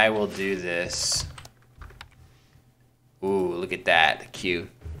I will do this. Ooh, look at that, the Q.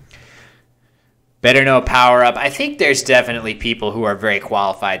 Better know power up. I think there's definitely people who are very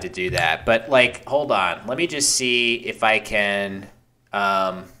qualified to do that. But like, hold on. Let me just see if I can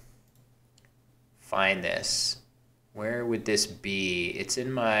find this. Where would this be? It's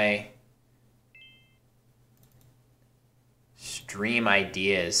in my Stream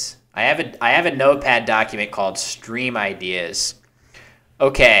Ideas. I have a notepad document called Stream Ideas.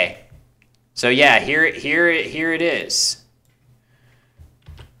 Okay. So yeah, here it is.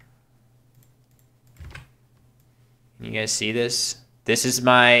 Can you guys see this? This is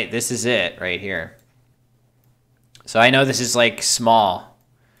it right here. So I know this is like small,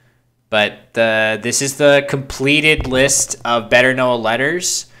 but this is the completed list of Better Know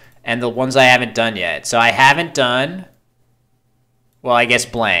letters and the ones I haven't done yet. So I haven't done, well, I guess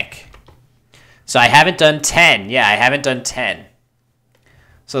blank. So I haven't done 10. Yeah, I haven't done 10.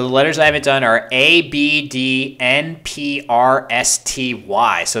 So the letters I haven't done are A, B, D, N, P, R, S, T,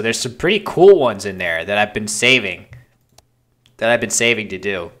 Y. So there's some pretty cool ones in there that I've been saving. To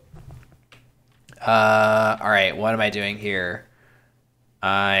do. All right, what am I doing here?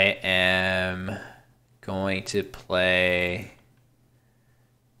 I am going to play...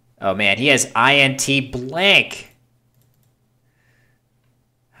 Oh man, he has INT blank.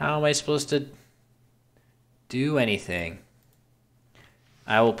 How am I supposed to do anything?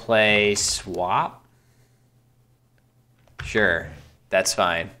 I will play swap. Sure, that's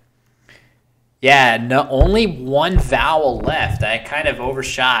fine. Yeah, no, only one vowel left. I kind of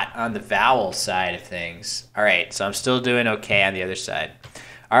overshot on the vowel side of things. All right, so I'm still doing okay on the other side.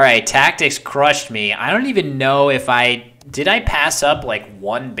 All right, tactics crushed me. I don't even know if did I pass up like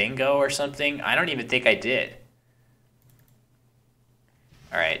one bingo or something? I don't even think I did.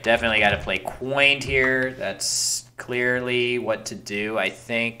 All right, definitely got to play coined here. That's clearly what to do, I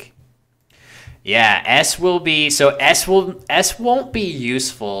think. Yeah, S won't be useful. S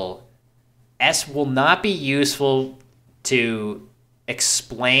will not be useful to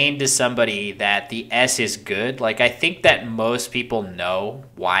explain to somebody that the S is good. Like, I think that most people know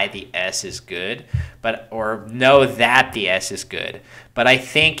why the S is good, or know that the S is good. But I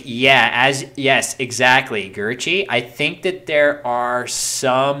think, yes, exactly, Gurchi. I think that there are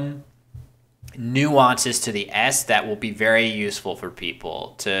some nuances to the S that will be very useful for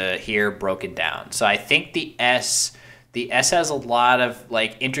people to hear broken down. So I think the S has a lot of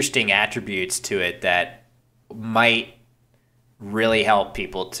like interesting attributes to it that might really help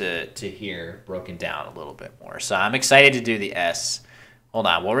people to hear broken down a little bit more. So I'm excited to do the S. Hold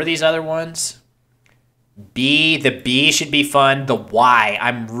on, what were these other ones? B, the B should be fun. The Y,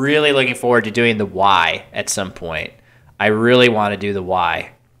 I'm really looking forward to doing the Y at some point. I really want to do the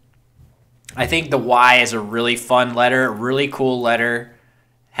Y. I think the Y is a really fun letter, really cool letter,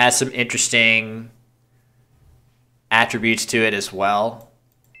 has some interesting attributes to it as well.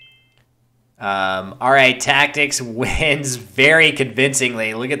 All right, tactics wins very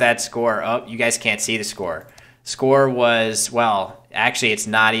convincingly. Look at that score. Oh, you guys can't see the score. Score was, well, actually it's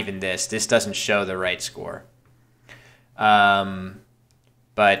not even this. This doesn't show the right score. But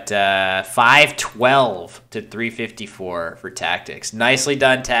 512 to 354 for tactics. Nicely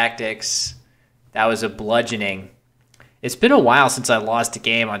done, tactics. That was a bludgeoning. It's been a while since I lost a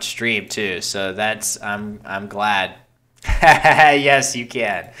game on stream too, so that's I'm glad. Yes, you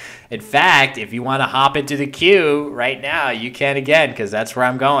can. In fact, if you want to hop into the queue right now, you can again, because that's where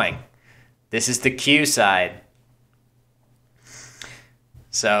I'm going. This is the queue side.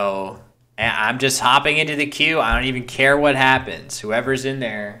 So I'm just hopping into the queue. I don't even care what happens. Whoever's in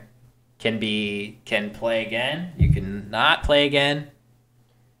there can play again. You can not play again.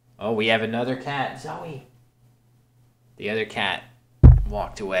 Oh, we have another cat, Zoe. The other cat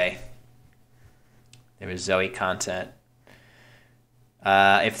walked away. There was Zoe content.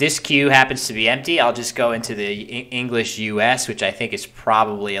 If this queue happens to be empty, I'll just go into the English US, which I think is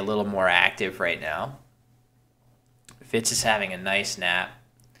probably a little more active right now. Fitz is having a nice nap.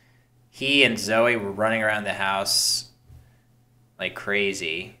 He and Zoe were running around the house like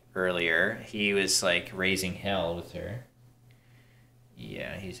crazy earlier. He was like raising hell with her.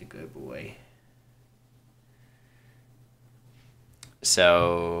 Yeah, he's a good boy.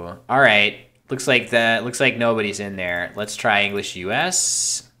 So, all right. Looks like nobody's in there. Let's try English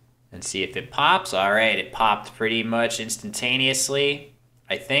US and see if it pops. All right, it popped pretty much instantaneously,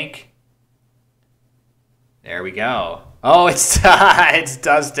 I think. There we go. Oh, it's it's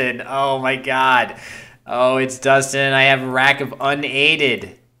Dustin. Oh my god. Oh, it's Dustin. I have a rack of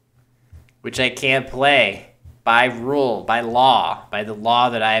unaided, which I can't play by rule, by law, by the law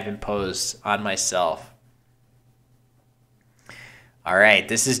that I have imposed on myself. All right,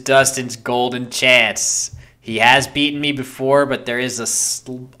 this is Dustin's golden chance. He has beaten me before, but there is a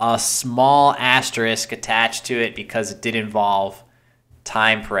small asterisk attached to it because it did involve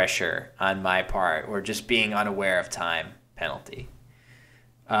time pressure on my part, or just being unaware of time penalty.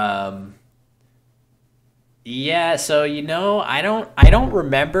 Yeah, so I don't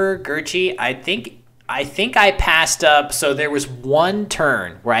remember, Gerchi. I think I passed up. So there was one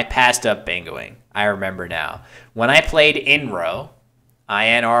turn where I passed up bingoing. I remember now. When I played Inro,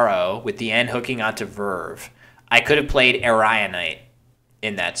 INRO, with the N hooking onto Verve, I could have played Arionite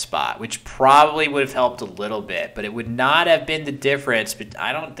in that spot, which probably would have helped a little bit, but it would not have been the difference. But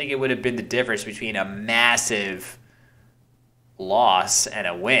I don't think it would have been the difference between a massive loss and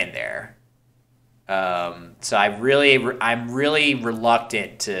a win there. So I'm really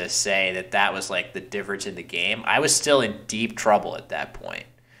reluctant to say that was like the difference in the game. I was still in deep trouble at that point.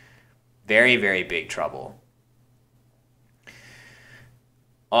 Very, very big trouble.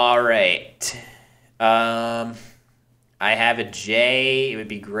 All right. I have a J. It would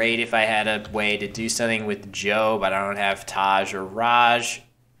be great if I had a way to do something with Joe, but I don't have Taj or Raj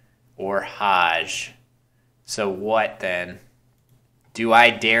or Haj. So what then? Do I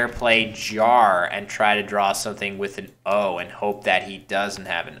dare play Jar and try to draw something with an O and hope that he doesn't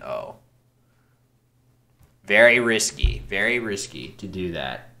have an O? Very risky to do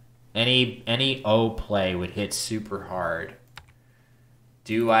that. Any O play would hit super hard.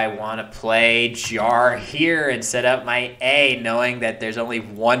 Do I want to play Jar here and set up my A, knowing that there's only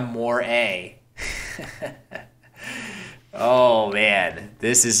one more A? Oh, man.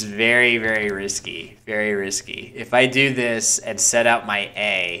 This is very, very risky. Very risky. If I do this and set out my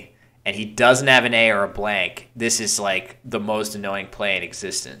A, and he doesn't have an A or a blank, this is like the most annoying play in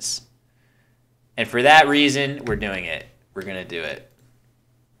existence. And for that reason, we're doing it. We're going to do it.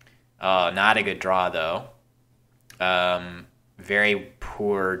 Oh, not a good draw, though. Very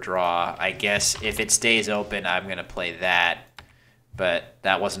poor draw. I guess if it stays open, I'm going to play that. But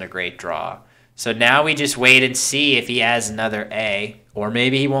that wasn't a great draw. So now we just wait and see if he has another A. Or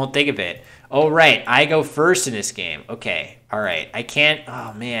maybe he won't think of it. Oh, right. I go first in this game. Okay. All right. I can't.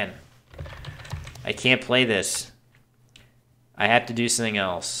 Oh, man. I can't play this. I have to do something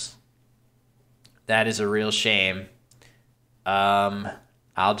else. That is a real shame.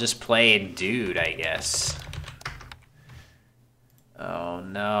 I'll just play in Dude, I guess. Oh,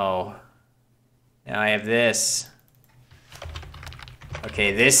 no. Now I have this.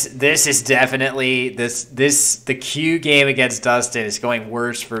 Okay, this is definitely... The Q game against Dustin is going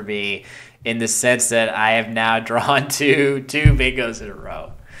worse for me in the sense that I have now drawn two bingos in a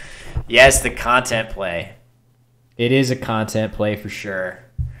row. Yes, the content play. It is a content play for sure.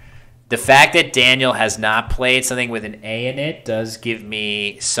 The fact that Daniel has not played something with an A in it does give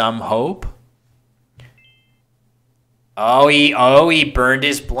me some hope. Oh, he burned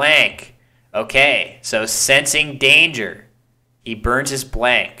his blank. Okay, so sensing danger. He burns his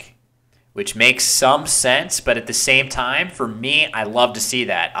blank, which makes some sense, but at the same time, for me, I love to see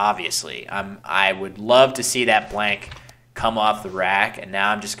that, obviously. I would love to see that blank come off the rack, and now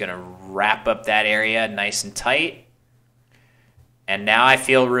I'm just going to wrap up that area nice and tight. And now I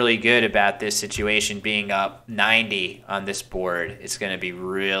feel really good about this situation being up 90 on this board. It's going to be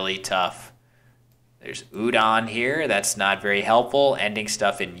really tough. There's Udon here. That's not very helpful. Ending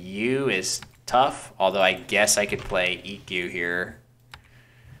stuff in U is tough, although I guess I could play EQ here.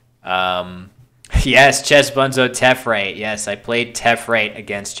 Yes, Chess Bunzo Tefrite. Yes, I played Tefrite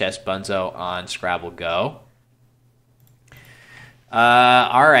against Chess Bunzo on Scrabble Go.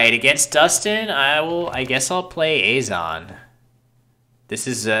 All right, against Dustin, I guess I'll play Azon. This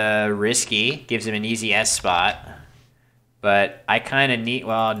is risky. Gives him an easy S spot. But I kind of need...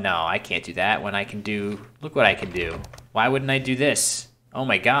 Well, no, I can't do that when I can do... Look what I can do. Why wouldn't I do this? Oh,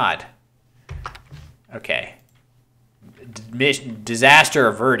 my God. Okay. Disaster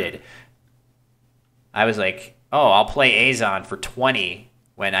averted. I was like, oh, I'll play Azon for 20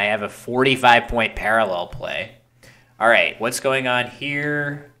 when I have a 45-point parallel play. All right, what's going on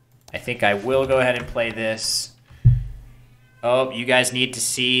here? I think I will go ahead and play this. Oh, you guys need to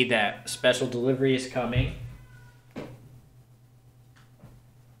see that special delivery is coming.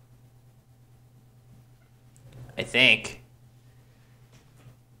 I think.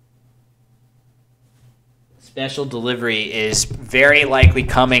 Special delivery is very likely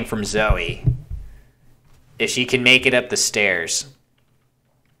coming from Zoe. If she can make it up the stairs.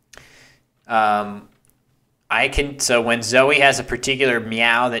 So when Zoe has a particular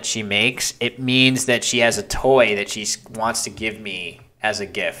meow that she makes, it means that she has a toy that she wants to give me as a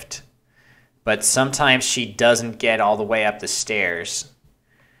gift. But sometimes she doesn't get all the way up the stairs.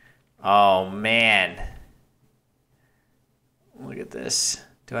 Oh, man. Look at this.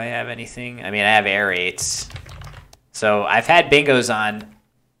 Do I have anything? I mean, I have air rates. So I've had bingos on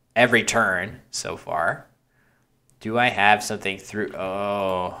every turn so far. Do I have something through?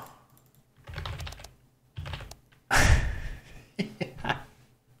 Oh. Yeah.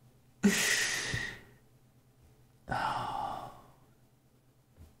 Oh.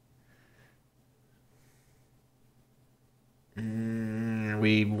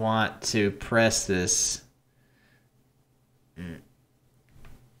 We want to press this.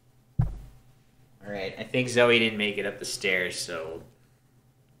 All right, I think Zoe didn't make it up the stairs, so.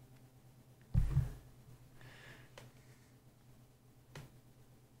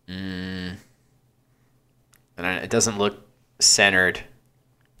 And it doesn't look centered.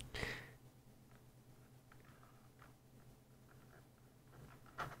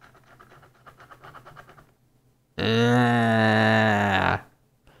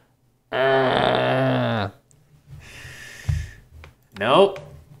 Nope.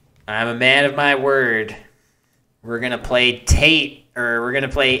 I'm a man of my word. We're going to play Tate, or we're going to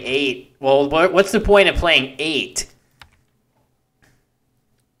play 8. Well, what's the point of playing 8?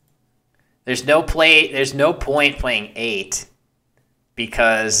 There's no point playing 8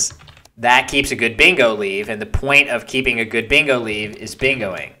 because that keeps a good bingo leave, and the point of keeping a good bingo leave is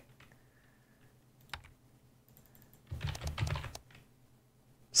bingoing.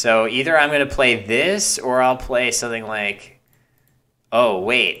 So either I'm going to play this or I'll play something like, oh,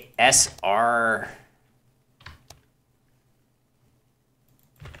 wait, SR.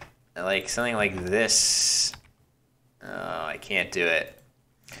 Like something like this. Oh, I can't do it.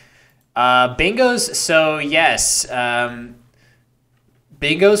 Bingos, so yes,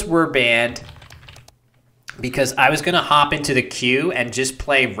 bingos were banned because I was going to hop into the queue and just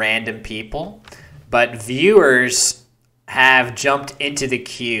play random people, but viewers have jumped into the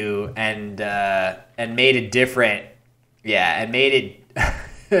queue and made a different, made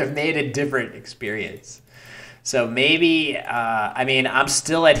a different experience. So maybe, I mean, I'm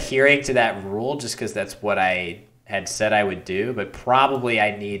still adhering to that rule just because that's what I had said I would do, but probably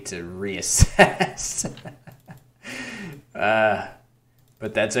I need to reassess.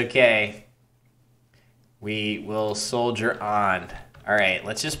 But that's okay. We will soldier on. All right,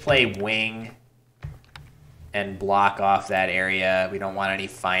 let's just play wing and block off that area. We don't want any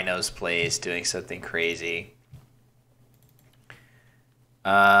Finos plays doing something crazy.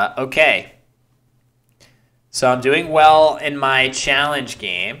 Okay. So I'm doing well in my challenge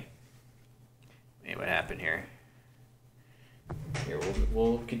game. Wait, what happened here? Here,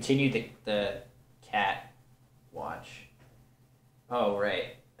 we'll continue the cat watch. Oh,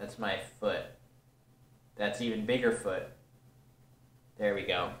 right. That's my foot. That's even bigger foot. There we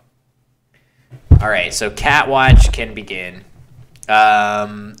go. All right, so cat watch can begin.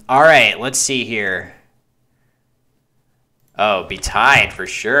 All right, let's see here. Oh, be tied for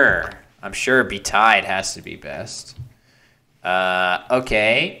sure. I'm sure be tied has to be best.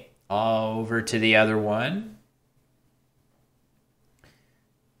 Okay, over to the other one.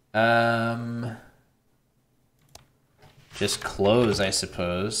 Just close, I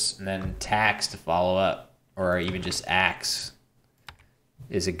suppose, and then tax to follow up, or even just axe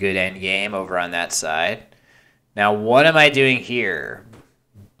is a good end game over on that side. Now, what am I doing here?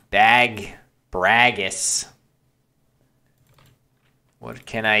 Bragus. What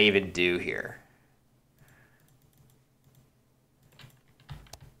can I even do here?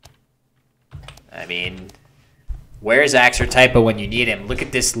 I mean, where's Axer Typo when you need him? Look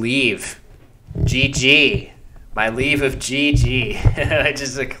at this leave. GG. My leave of GG.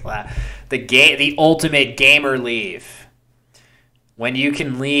 Just the ultimate gamer leave. When you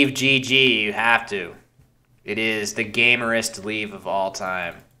can leave GG, you have to. It is the gamerest leave of all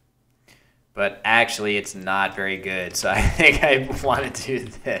time. But actually, it's not very good, so I think I want to do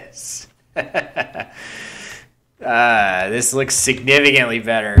this. This looks significantly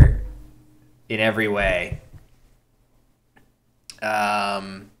better in every way.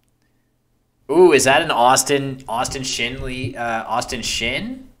 Ooh, is that an Austin Shin Austin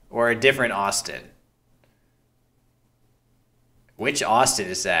Shin, or a different Austin? Which Austin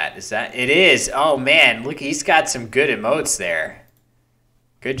is that? It is. Oh man, look, he's got some good emotes there.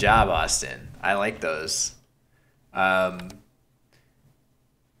 Good job, Austin. I like those. All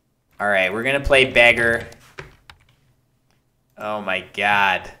right, we're gonna play beggar. Oh my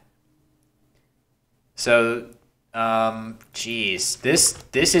god. So, geez, this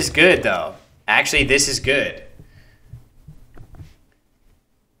is good though. Actually, this is good.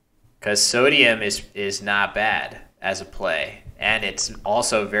 Because Sodium is not bad as a play. And it's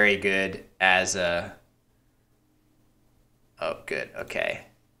also very good as a... Oh, good. Okay.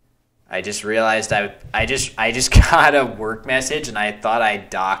 I just realized I just got a work message and I thought I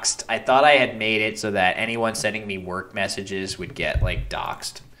doxed. I thought I had made it so that anyone sending me work messages would get like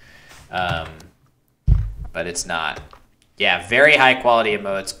doxed. But it's not. Yeah, very high quality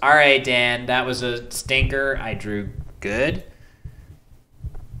emotes. All right, Dan, that was a stinker. I drew good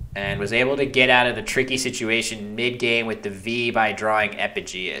and was able to get out of the tricky situation mid-game with the V by drawing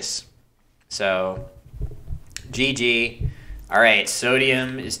Epigeus. So, GG. All right,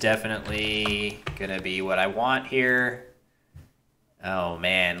 Sodium is definitely going to be what I want here. Oh,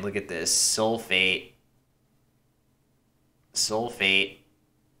 man, look at this. Sulfate. Sulfate.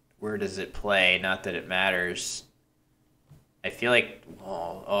 Where does it play? Not that it matters. I feel like...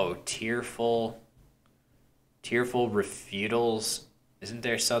 Oh, Tearful. Tearful Refutals. Isn't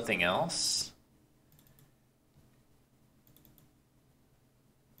there something else?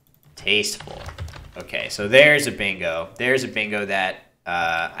 Tasteful. Okay, so there's a bingo. There's a bingo that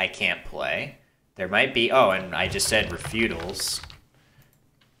I can't play. There might be... Oh, and I just said Refutals.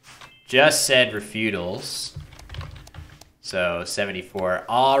 Just said Refutals. So, 74.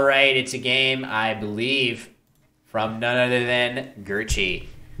 All right, it's a game, I believe, from none other than Gertchie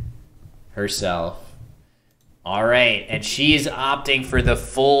herself. All right, and she's opting for the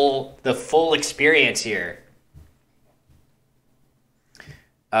full experience here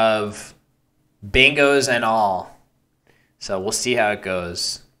of bingos and all. So we'll see how it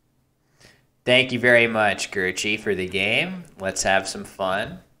goes. Thank you very much, Gertchie, for the game. Let's have some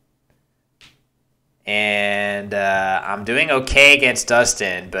fun. And I'm doing okay against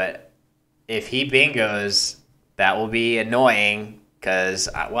Dustin, but if he bingos, that will be annoying because,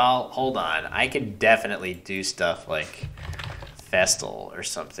 well, hold on. I could definitely do stuff like Festal or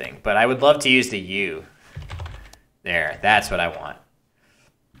something, but I would love to use the U. There, that's what I want.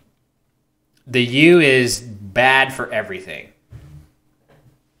 The U is bad for everything.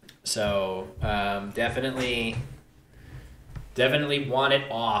 So definitely want it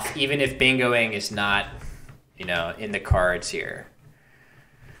off, even if bingoing is not, in the cards here.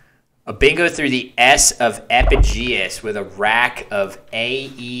 A bingo through the S of Epigeus with a rack of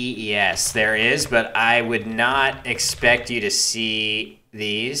AES. There is, but I would not expect you to see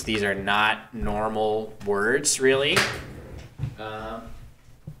these. These are not normal words, really.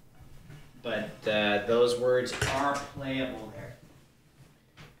 But those words are playable there.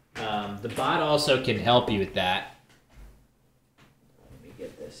 The bot also can help you with that. Let me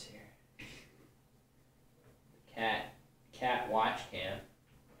get this here. Cat watch cam.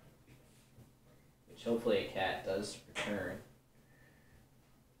 Which hopefully a cat does return.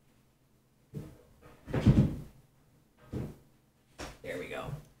 There we go.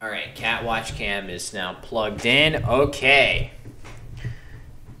 All right, cat watch cam is now plugged in. Okay.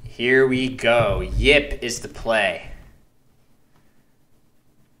 Here we go. Yip is the play.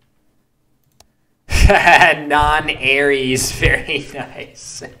 Non-Aries, very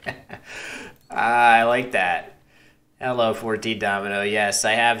nice. I like that. Hello, 14 Domino. Yes,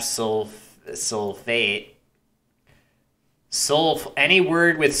 I have sulfate. Any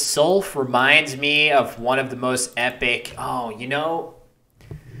word with sulf reminds me of one of the most epic. Oh,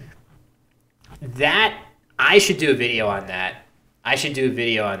 that I should do a video on that. I should do a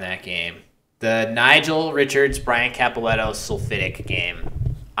video on that game. The Nigel Richards, Brian Capoletto sulfitic game.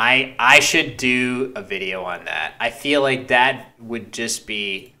 I should do a video on that. I feel like that would just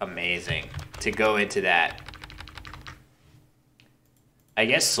be amazing to go into that. I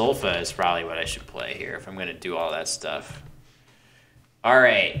guess Sulfa is probably what I should play here if I'm going to do all that stuff. All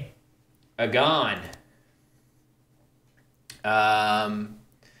right. Agon.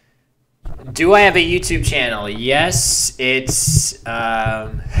 Do I have a YouTube channel? Yes, it's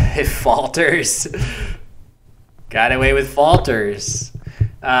it falters. Got away with falters.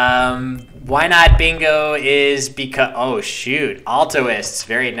 Why not bingo is because shoot, Altoists,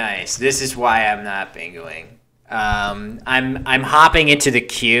 very nice. This is why I'm not bingoing. I'm hopping into the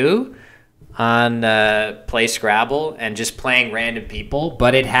queue on Play Scrabble and just playing random people,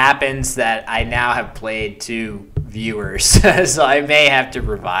 but it happens that I now have played 2 viewers, so I may have to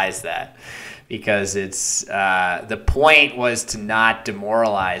revise that because it's the point was to not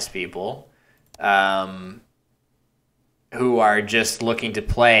demoralize people who are just looking to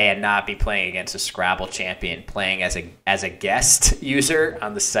play and not be playing against a Scrabble champion, playing as a guest user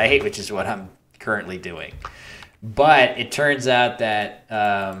on the site, which is what I'm currently doing. But it turns out that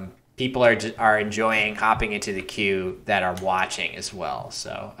people are enjoying hopping into the queue that are watching as well.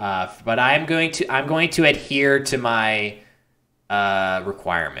 So, but I'm going to adhere to my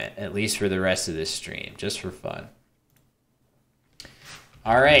requirement, at least for the rest of this stream, just for fun.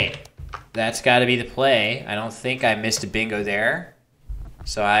 All right, that's got to be the play. I don't think I missed a bingo there,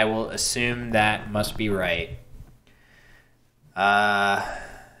 so I will assume that must be right. All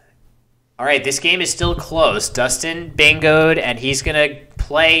right, this game is still close. Dustin bingoed, and he's going to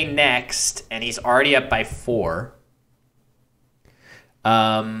play next, and he's already up by 4.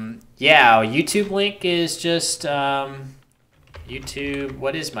 Yeah, YouTube link is just YouTube.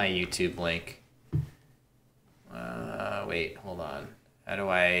 What is my YouTube link? Wait, hold on. How do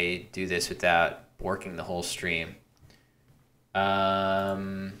I do this without working the whole stream?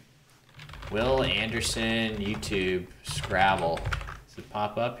 Will Anderson YouTube Scrabble. Does it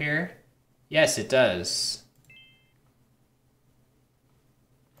pop up here? Yes, it does.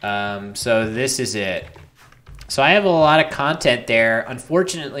 So this is it. So I have a lot of content there.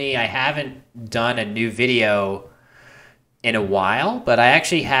 Unfortunately, I haven't done a new video in a while, but I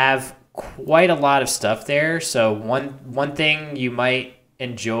actually have quite a lot of stuff there. So one thing you might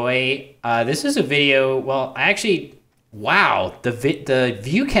enjoy, this is a video, well, actually, wow, the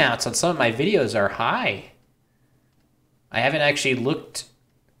view counts on some of my videos are high. I haven't actually looked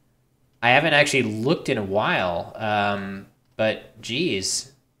in a while, but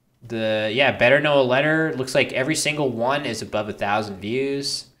geez, Better Know a Letter looks like every single one is above 1,000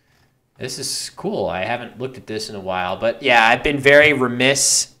 views. This is cool. I haven't looked at this in a while, but yeah, I've been very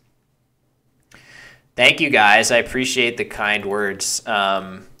remiss. Thank you guys. I appreciate the kind words.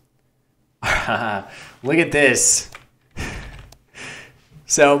 Look at this.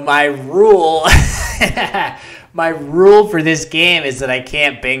 So my rule, my rule for this game is that I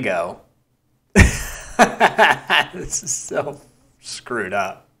can't bingo. This is so screwed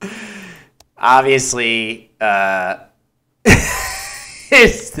up. Obviously,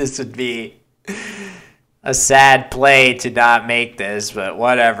 this would be a sad play to not make this, but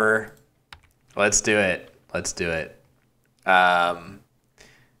whatever. Let's do it. Let's do it.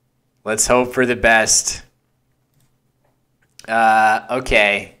 Let's hope for the best.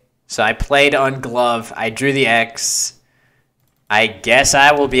 Okay. So I played on glove. I drew the X. I guess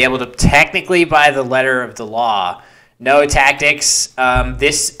I will be able to technically, by the letter of the law, no tactics.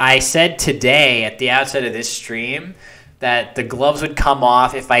 I said today at the outset of this stream that the gloves would come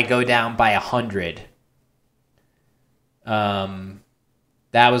off if I go down by 100.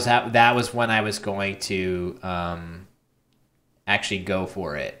 That was when I was going to actually go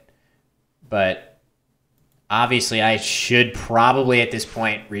for it. But obviously I should probably at this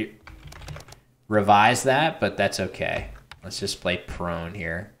point revise that, but that's okay. Let's just play prone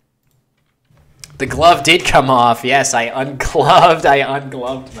here. The glove did come off. Yes, I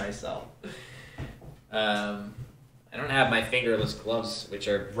ungloved myself. I don't have my fingerless gloves, which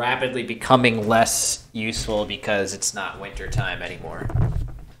are rapidly becoming less useful because it's not winter time anymore.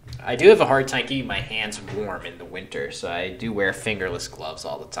 I do have a hard time keeping my hands warm in the winter, so I do wear fingerless gloves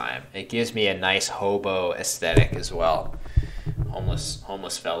all the time. It gives me a nice hobo aesthetic as well.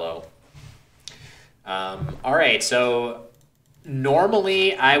 Homeless fellow. All right, so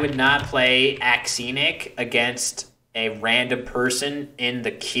normally I would not play Axenic against a random person in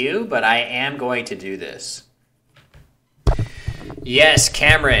the queue, but I am going to do this. Yes,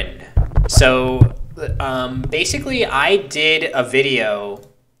 Cameron. So basically I did a video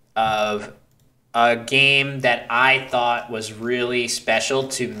of a game that I thought was really special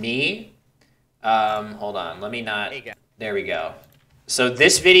to me. Hold on, let me not. There we go. So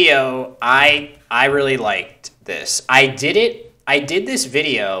this video, I really liked this. I did this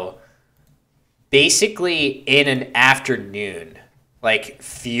video basically in an afternoon, like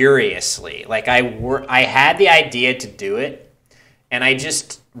furiously. Like I had the idea to do it, and I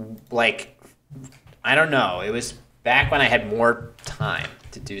just like, I don't know. It was back when I had more time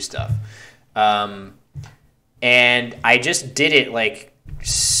to do stuff. And I just did it like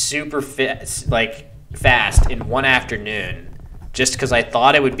super fast in one afternoon just because I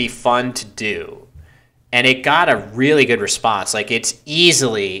thought it would be fun to do. And it got a really good response. Like it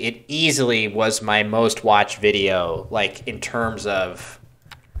easily was my most watched video, like in terms of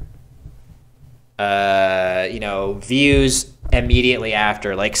views immediately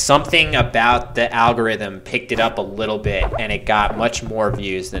after. Like something about the algorithm picked it up a little bit and it got much more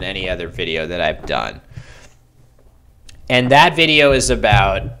views than any other video that I've done. And that video is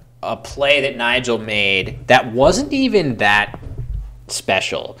about a play that Nigel made that wasn't even that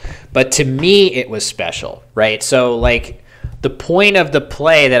special, but to me it was special, right? So like The point of the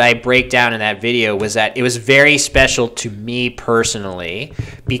play that I break down in that video was that it was very special to me personally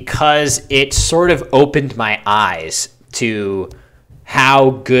because it sort of opened my eyes to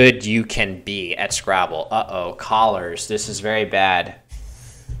how good you can be at Scrabble. Uh-oh, collars. This is very bad.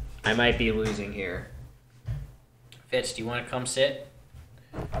 I might be losing here. Fitz, do you want to come sit?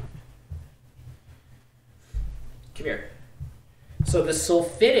 Come here. So the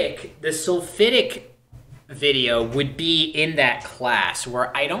sulfitic video would be in that class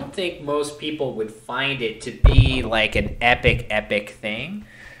where I don't think most people would find it to be like an epic thing.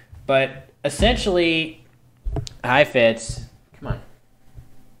 But essentially, hi Fitz. Come on.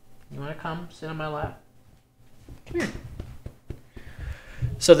 You want to come sit on my lap? Come here.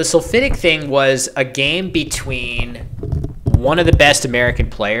 So the sulfitic thing was a game between one of the best American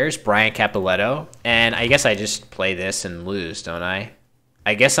players, Brian Capoletto, and I guess I just play this and lose, don't I?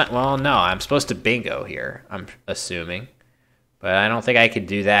 I guess, well, no, I'm supposed to bingo here, I'm assuming. But I don't think I could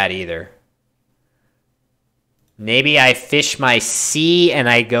do that either. Maybe I fish my C and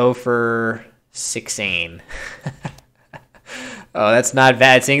I go for 16. Oh, that's not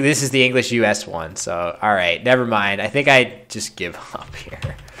bad. This is the English US one, so all right, never mind. I think I just give up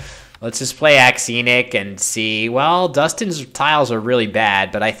here. Let's just play Axenic and see. Well, Dustin's tiles are really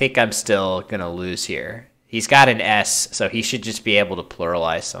bad, but I think I'm still going to lose here. He's got an S, so he should just be able to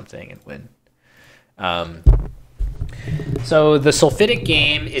pluralize something and win. So the sulfitic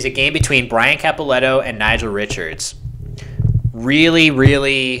game is a game between Brian Capoletto and Nigel Richards.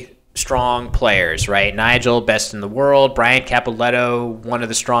 Really strong players, right? Nigel, best in the world. Brian Capoletto, one of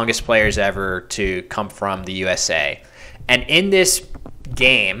the strongest players ever to come from the USA. And in this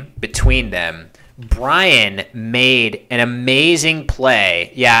game between them, Brian made an amazing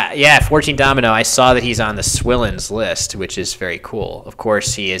play. Yeah, 14 Domino. I saw that he's on the Swillens list, which is very cool. Of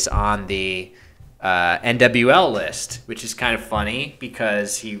course, he is on the NWL list, which is kind of funny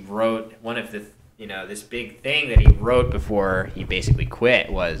because he wrote one of the, this big thing that he wrote before he basically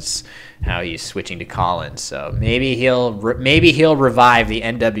quit was how he's switching to Collins. So maybe he'll revive the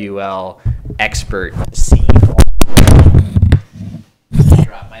NWL expert scene.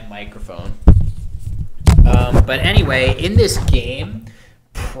 Drop my microphone. But anyway, in this game,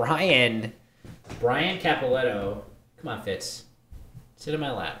 Brian Capoletto, come on, Fitz, sit in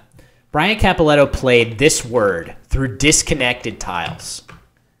my lap. Brian Capoletto played this word through disconnected tiles.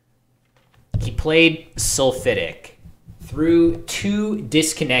 He played sulfitic through 2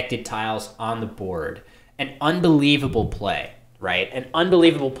 disconnected tiles on the board. An unbelievable play, right? An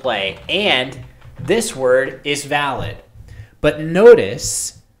unbelievable play. And this word is valid. But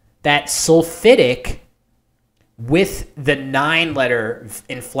notice that sulfitic with the 9-letter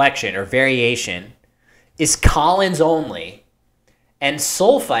inflection or variation is Collins only. And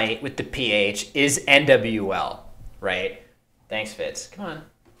sulfite with the PH is NWL, right? Thanks, Fitz. Come on.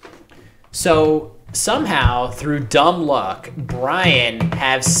 So somehow, through dumb luck, Brian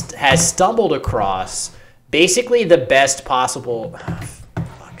has stumbled across basically the best possible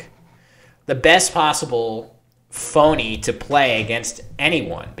phony to play against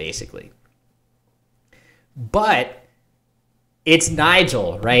anyone, basically. But it's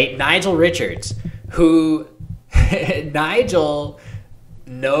Nigel, right? Nigel Richards, who Nigel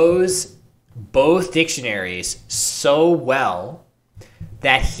knows both dictionaries so well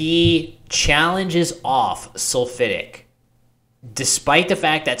that he challenges off sulfitic, despite the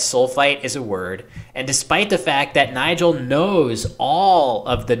fact that sulfite is a word, and despite the fact that Nigel knows all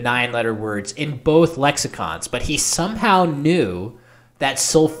of the 9-letter words in both lexicons, but he somehow knew that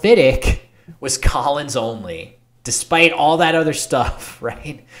sulfitic was Collins only, despite all that other stuff,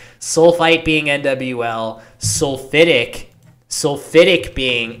 right? Sulfite being NWL, sulfitic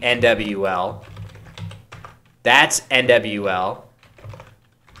being NWL, that's NWL,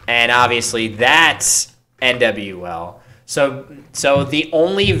 and obviously that's NWL. So the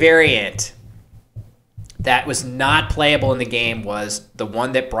only variant that was not playable in the game was the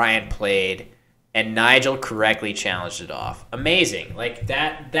one that Brian played, and Nigel correctly challenged it off. Amazing. Like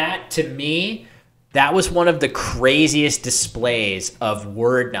that to me, that was one of the craziest displays of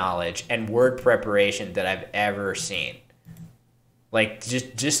word knowledge and word preparation that I've ever seen. Like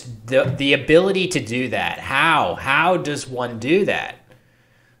just the ability to do that. How does one do that?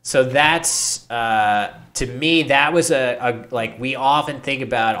 So that's, to me, that was like, we often think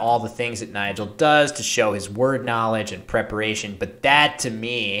about all the things that Nigel does to show his word knowledge and preparation, but that, to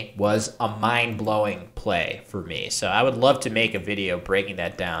me, was a mind-blowing play for me. So I would love to make a video breaking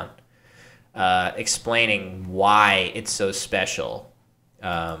that down, explaining why it's so special.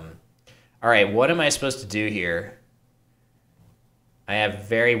 All right, what am I supposed to do here? I have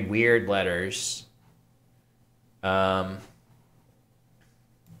very weird letters.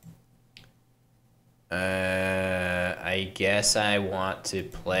 I guess I want to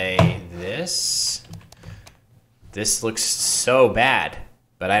play this. This looks so bad,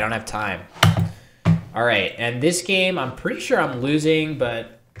 but I don't have time. All right, and this game, I'm pretty sure I'm losing,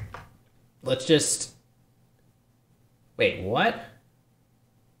 but let's just... Wait, what?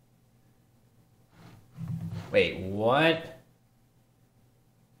 Wait, what?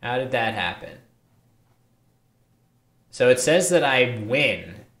 How did that happen? So it says that I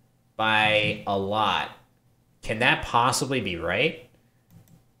win by a lot. Can that possibly be right?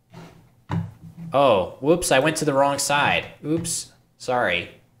 Oh, whoops, I went to the wrong side. Oops, sorry.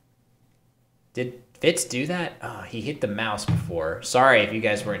 Did Fitz do that? Oh, he hit the mouse before. Sorry if you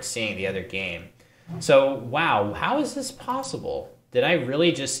guys weren't seeing the other game. So, wow, how is this possible? Did I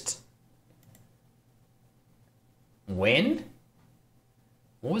really just win?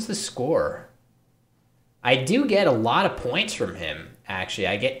 What was the score? I do get a lot of points from him, actually.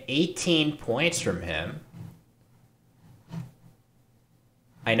 I get 18 points from him.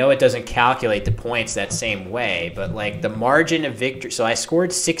 I know it doesn't calculate the points that same way, but like the margin of victory. So I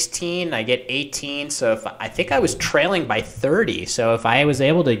scored 16, I get 18. So if I think I was trailing by 30. So if I was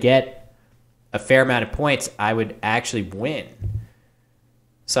able to get a fair amount of points, I would actually win.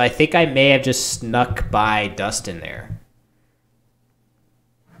 So I think I may have just snuck by Dustin there.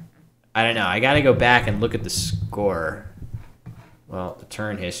 I don't know. I got to go back and look at the score. Well, the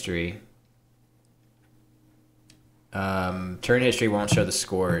turn history. Turn history won't show the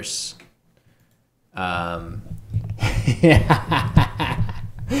scores.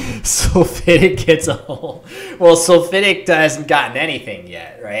 Sulfidic gets a hole. Well, Sulfidic hasn't gotten anything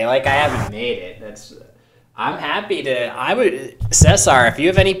yet, right? Like, I haven't made it. I'm happy to... Cesar, if you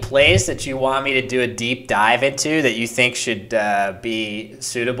have any plays that you want me to do a deep dive into that you think should be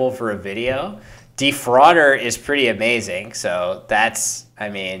suitable for a video, Defrauder is pretty amazing. So that's, I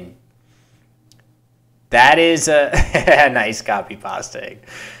mean... That is a nice copy pasting.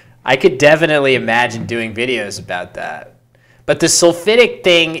 I could definitely imagine doing videos about that. But the sulfidic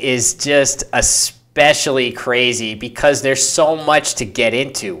thing is just especially crazy because there's so much to get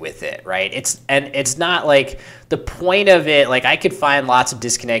into with it, right? It's not like the point of it, like I could find lots of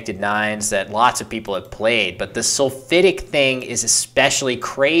disconnected nines that lots of people have played, but the sulfidic thing is especially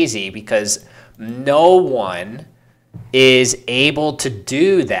crazy because no one is able to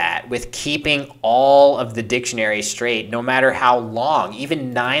do that with keeping all of the dictionary straight, no matter how long,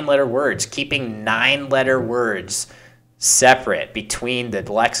 even 9-letter words, keeping 9-letter words separate between the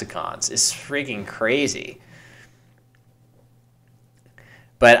lexicons is freaking crazy.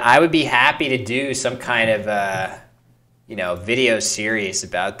 But I would be happy to do some kind of, video series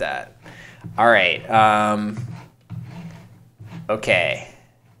about that. All right. Okay.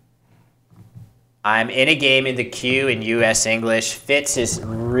 I'm in a game in the queue in U.S. English. Fitz is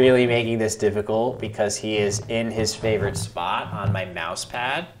really making this difficult because he is in his favorite spot on my mouse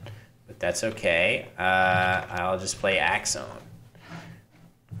pad, but that's okay. I'll just play Axone.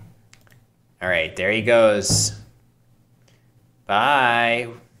 All right, there he goes. Bye.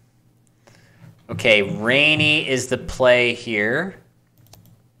 Okay, Rainy is the play here.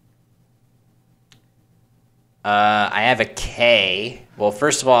 I have a K. Well,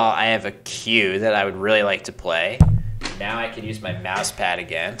 first of all, I have a Q that I would really like to play. Now I can use my mouse pad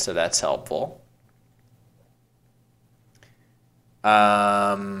again, so that's helpful.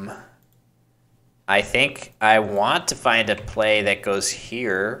 I think I want to find a play that goes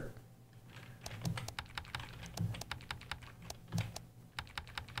here.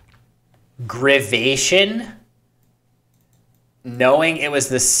 Grivation? Knowing it was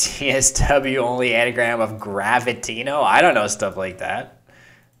the CSW only anagram of Gravitino? I don't know stuff like that.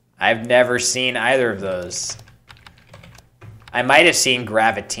 I've never seen either of those. I might have seen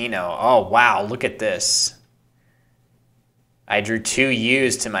Gravitino. Oh, wow, look at this. I drew 2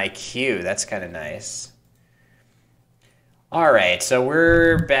 U's to my Q. That's kind of nice. All right, so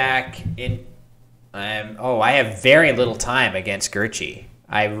we're back in... I have very little time against Gurchi.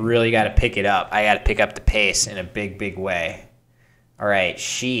 I really got to pick it up. I got to pick up the pace in a big, big way. All right,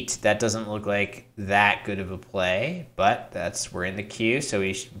 Sheet. That doesn't look like that good of a play, but we're in the queue, so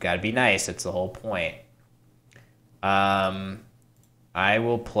we got to be nice. That's the whole point. I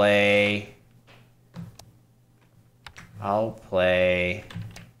will play... I'll play...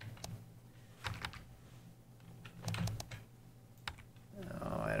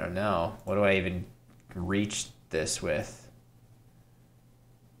 Oh, I don't know. What do I even reach this with?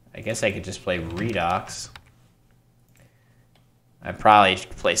 I guess I could just play Redox. I probably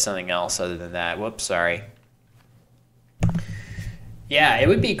should play something else other than that. Whoops, sorry. Yeah, it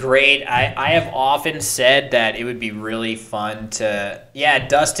would be great. I have often said that it would be really fun to. Yeah,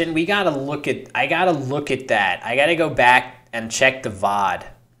 Dustin, we gotta look at. I gotta look at that. I gotta go back and check the VOD.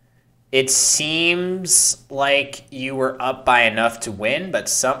 It seems like you were up by enough to win, but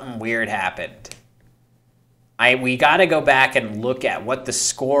something weird happened. We gotta go back and look at what the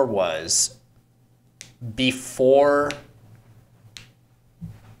score was before.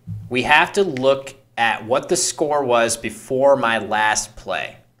 We have to look at what the score was before my last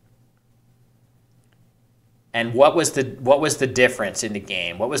play. And what was the difference in the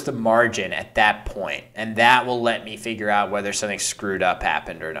game? What was the margin at that point? And that will let me figure out whether something screwed up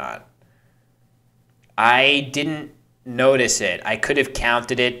happened or not. I didn't notice it. I could have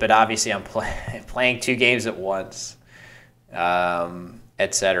counted it, but obviously I'm playing 2 games at once,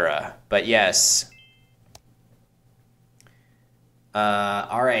 etc. But yes.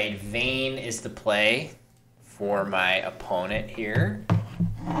 All right, Vayne is the play for my opponent here.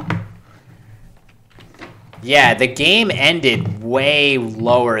 Yeah, the game ended way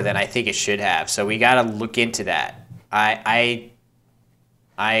lower than I think it should have, so we got to look into that. I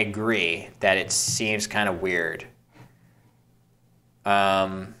agree that it seems kind of weird.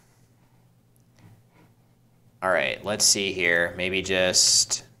 All right, let's see here. Maybe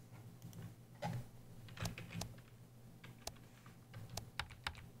just...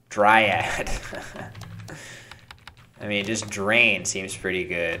 Dryad. I mean, just Drain seems pretty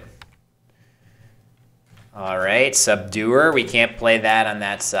good. All right, Subduer. We can't play that on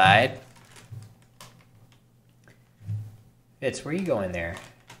that side. Fitz, where are you going there?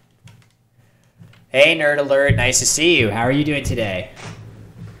 Hey, Nerd Alert. Nice to see you. How are you doing today?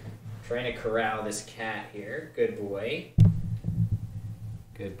 Trying to corral this cat here. Good boy.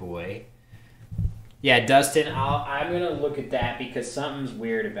 Good boy. Yeah, Dustin, I'm going to look at that because something's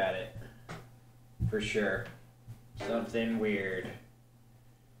weird about it. For sure. Something weird.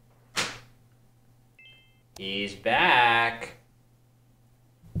 He's back.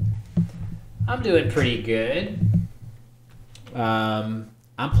 I'm doing pretty good. I'm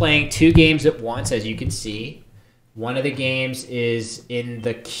playing 2 games at once, as you can see. One of the games is in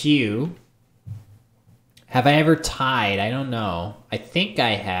the queue. Have I ever tied? I don't know. I think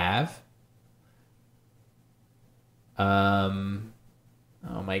I have.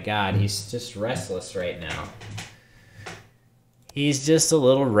 Oh my God, he's just restless right now. He's just a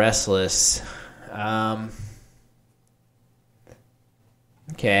little restless.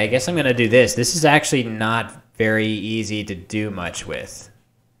 Okay, I guess I'm gonna do this. This is actually not very easy to do much with.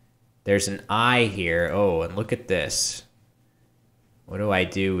 There's an eye here. Oh, and look at this. What do I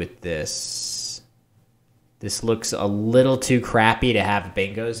do with this? This looks a little too crappy to have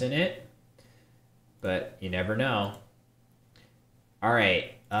bingos in it, but you never know. All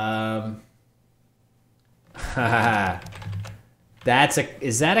right.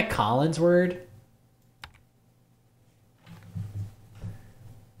 Is that a Collins word?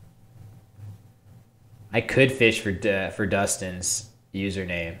 I could fish for Dustin's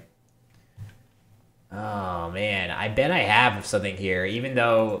username. Oh man, I bet I have something here, even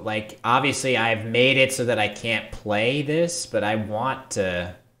though, like, obviously I've made it so that I can't play this, but I want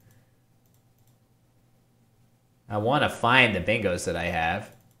to find the bingos that I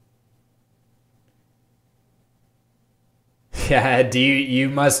have. Yeah, you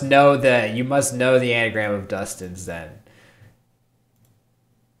must know the anagram of Dustin's then.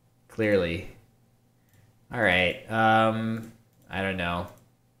 Clearly. All right. I don't know.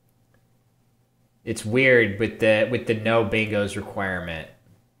 It's weird with the no bingos requirement.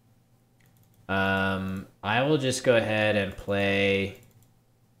 I will just go ahead and play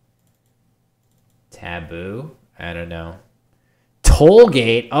Taboo. I don't know.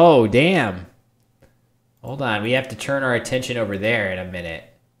 Tollgate? Oh, damn. Hold on. We have to turn our attention over there in a minute.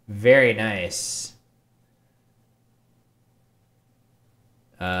 Very nice.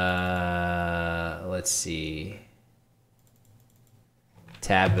 Let's see.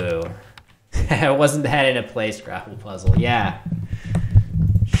 Taboo. Wasn't that in a place grapple puzzle? Yeah.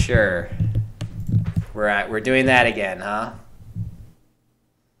 Sure. We're doing that again, huh?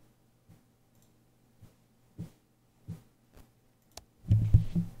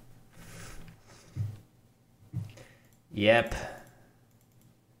 Yep.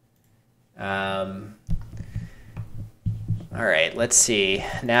 All right, let's see.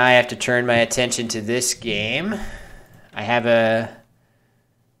 Now I have to turn my attention to this game. I have a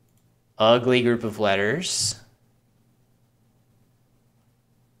ugly group of letters.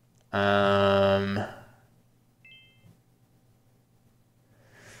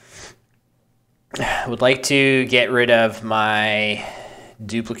 Would like to get rid of my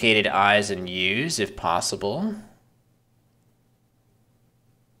duplicated I's and U's if possible.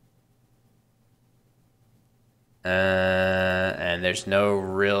 And there's no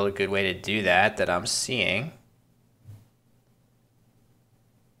real good way to do that I'm seeing.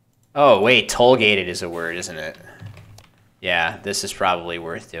 Oh, wait, toll-gated is a word, isn't it? Yeah, this is probably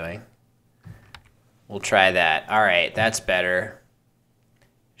worth doing. We'll try that. All right, that's better.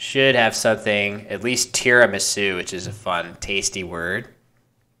 Should have something, at least tiramisu, which is a fun, tasty word.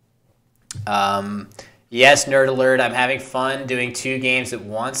 Yes, Nerd Alert, I'm having fun doing 2 games at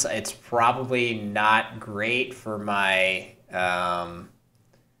once. It's probably not great for my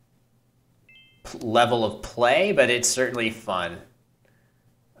level of play, but it's certainly fun.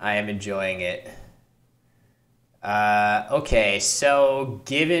 I am enjoying it. Okay, so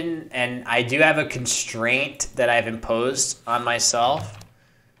given, and I do have a constraint that I've imposed on myself.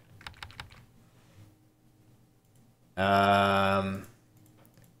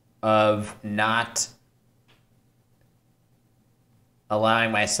 Of not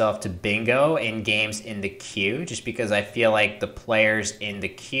allowing myself to bingo in games in the queue, just because I feel like the players in the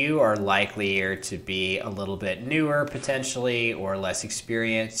queue are likelier to be a little bit newer potentially or less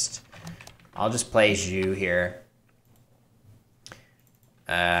experienced. I'll just play Zhu here.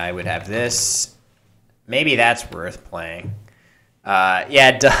 I would have this. Maybe that's worth playing.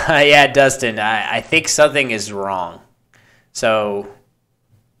 Yeah, Dustin, I think something is wrong. So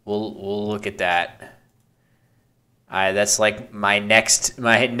we'll look at that. That's like my next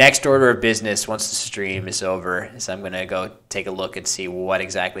order of business once the stream is over. Is I'm gonna go take a look and see what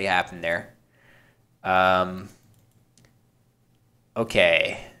exactly happened there.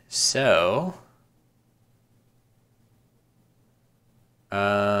 Okay, so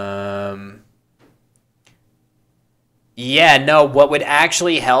yeah, no, what would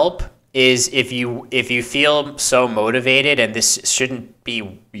actually help is if you feel so motivated, and this shouldn't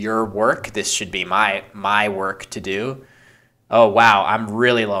be your work, this should be my work to do. Oh wow, I'm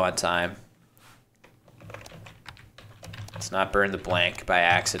really low on time. Let's not burn the blank by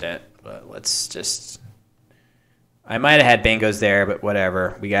accident, but let's just, I might have had bingos there, but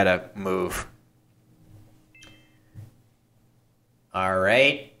whatever, we gotta move. All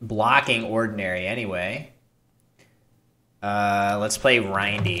right, blocking ordinary anyway. Let's play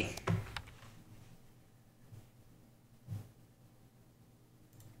Rindy.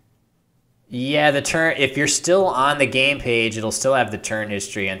 Yeah, the turn, if you're still on the game page, it'll still have the turn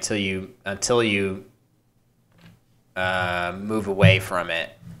history until you move away from it.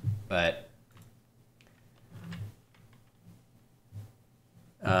 But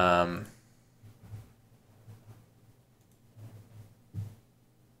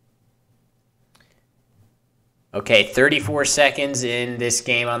okay, 34 seconds in this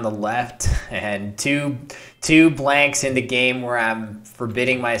game on the left, and two blanks in the game where I'm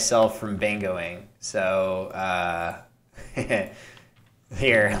forbidding myself from bingoing. So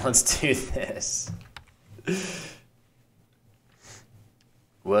here, let's do this.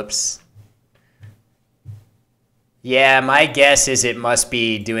 Whoops. Yeah, my guess is it must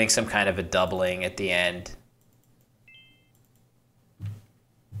be doing some kind of a doubling at the end.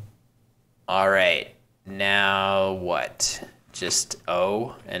 All right. Now what? Just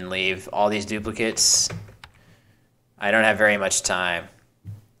O and leave all these duplicates. I don't have very much time.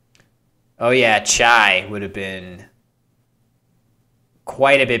 Oh yeah, chai would have been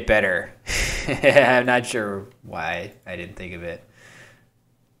quite a bit better. I'm not sure why I didn't think of it.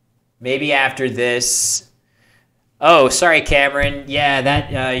 Maybe after this. Oh, sorry, Cameron. Yeah,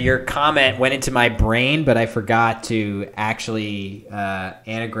 that your comment went into my brain, but I forgot to actually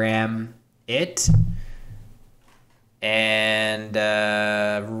anagram it. And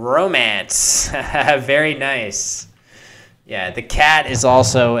romance. Very nice. Yeah, the cat is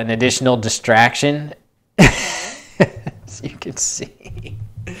also an additional distraction. As you can see.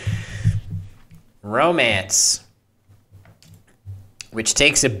 Romance. Which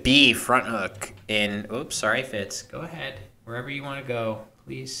takes a B front hook in... Oops, sorry, Fitz. Go ahead. Wherever you want to go,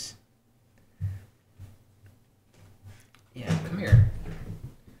 please. Yeah, come here.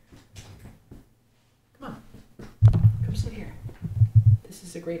 Come on. Come sit here. This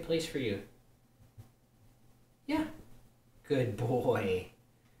is a great place for you. Yeah. Good boy.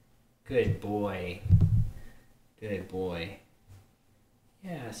 Good boy. Good boy.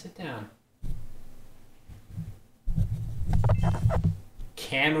 Yeah, sit down.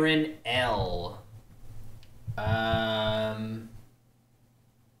 Cameron L.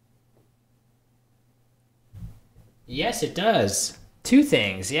 Yes, it does. 2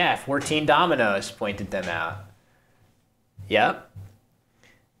 things. Yeah, 14 dominoes pointed them out. Yep.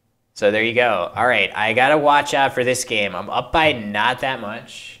 So there you go. All right, I got to watch out for this game. I'm up by not that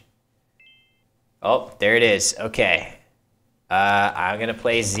much. Oh, there it is. Okay. I'm going to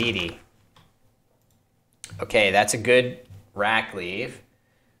play ZD. Okay, that's a good rack leave.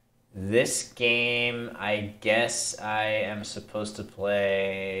 This game, I guess I am supposed to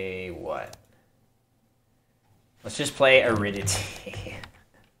play what? Let's just play Aridity.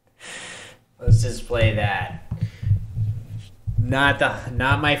 Let's just play that.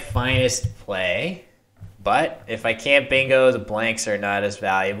 Not my finest play, but if I can't bingo, the blanks are not as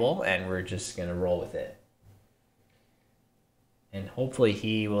valuable, and we're just gonna roll with it. And hopefully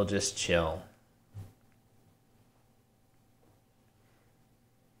he will just chill.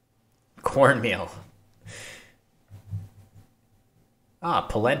 Cornmeal. Ah,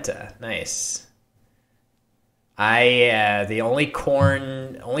 polenta. Nice. The only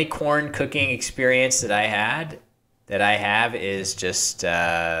corn cooking experience that I have is just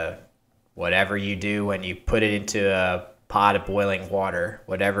whatever you do when you put it into a pot of boiling water,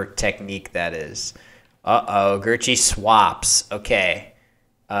 whatever technique that is. Uh-oh, Gurchi swaps. Okay.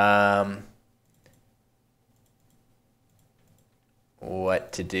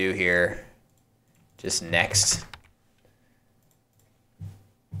 What to do here? Just next.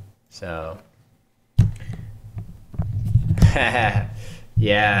 So,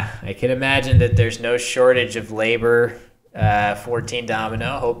 yeah, I can imagine that there's no shortage of labor. 14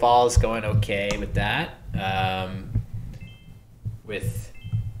 domino. Hope all is going okay with that. With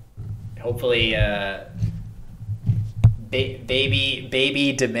hopefully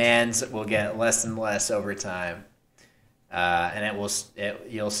baby demands will get less and less over time. And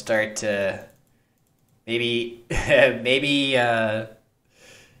you'll start to maybe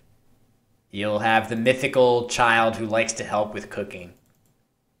you'll have the mythical child who likes to help with cooking.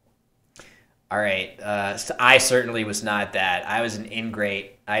 All right, so I certainly was not that. I was an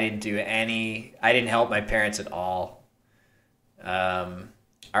ingrate. I didn't help my parents at all. All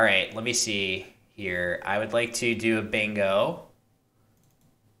right, let me see here. I would like to do a bingo.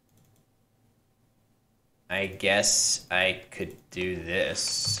 I guess I could do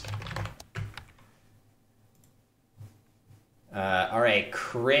this. All right,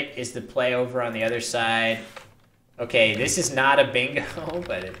 crit is the play over on the other side. Okay, this is not a bingo,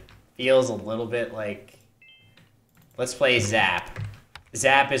 but it feels a little bit like... Let's play zap.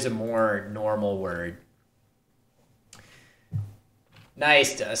 Zap is a more normal word.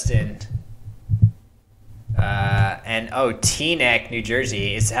 Nice, Dustin. And Teaneck, New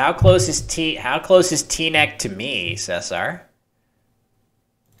Jersey. How close is Teaneck to me, Cesar?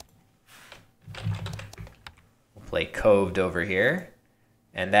 We'll play Coved over here,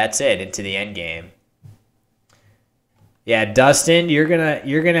 and that's it into the end game. Yeah, Dustin, you're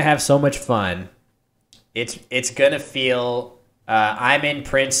gonna have so much fun. It's gonna feel. I'm in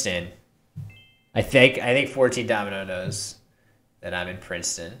Princeton. I think 14 Domino knows that I'm in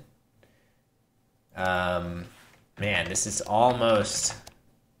Princeton. Man, this is almost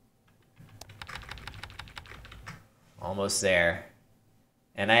there.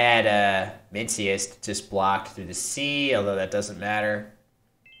 And I had Mincius just blocked through the C, although that doesn't matter.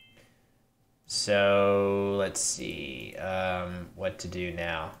 So let's see what to do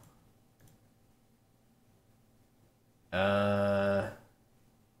now.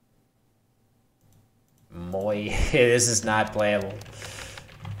 Moy, this is not playable.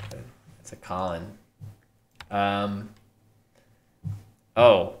 It's a Colin. We don't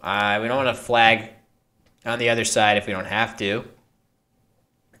want to flag on the other side if we don't have to.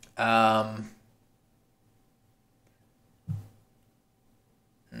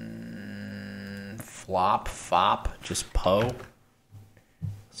 Flop, fop, just Poe.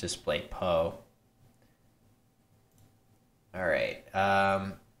 Let's just play Poe. All right.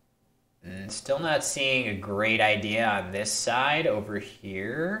 Still not seeing a great idea on this side over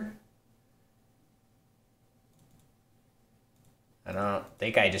here. I don't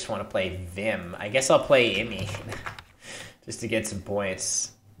think I just want to play Vim. I guess I'll play Imi just to get some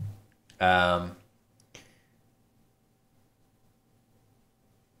points.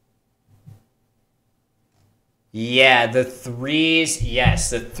 Yeah, the threes. Yes,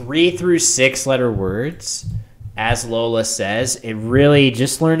 the 3 through 6 letter words, as Lola says, it really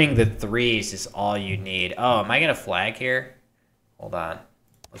just learning the threes is all you need. Oh, am I gonna flag here? Hold on.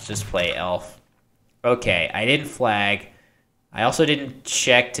 Let's just play Elf. Okay, I didn't flag. I also didn't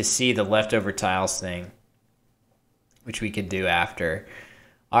check to see the leftover tiles thing, which we can do after.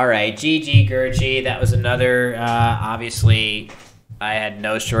 All right, GG Gurgi. That was another, obviously, I had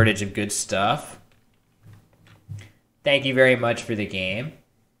no shortage of good stuff. Thank you very much for the game.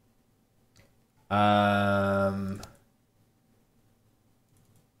 All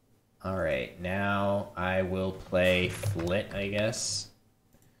right, now I will play Flit, I guess.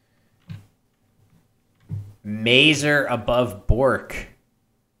 Mazer above Bork.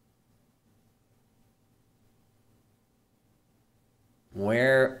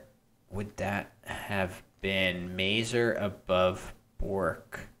 Where would that have been? Mazer above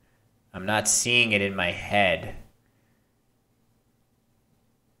Bork. I'm not seeing it in my head.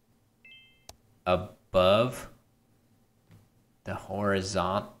 Above the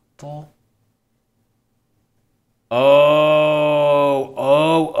horizontal? Oh,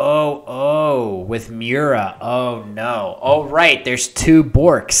 with Mura. Oh, no. Oh, right, there's 2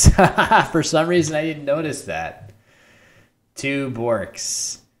 Borks. For some reason, I didn't notice that. 2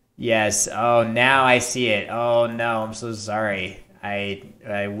 Borks. Yes. Oh, now I see it. Oh, no, I'm so sorry.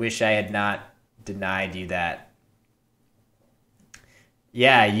 I wish I had not denied you that.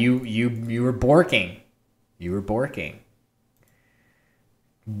 Yeah, you were borking. You were borking.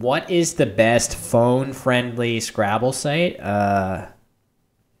 What is the best phone-friendly Scrabble site? I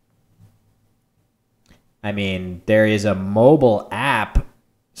mean, there is a mobile app,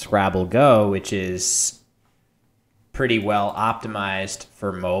 Scrabble Go, which is pretty well optimized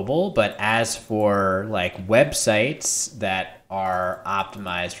for mobile. But as for like websites that are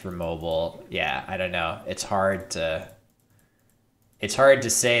optimized for mobile, yeah, I don't know. It's hard to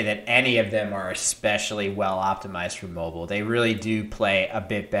say that any of them are especially well optimized for mobile. They really do play a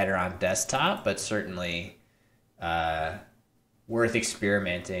bit better on desktop, but certainly worth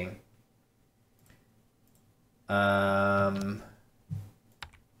experimenting. Let's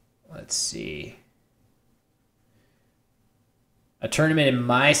see. A tournament in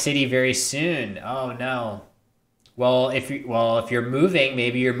my city very soon. Oh no. Well, if you're moving,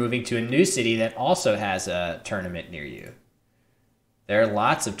 maybe you're moving to a new city that also has a tournament near you. There are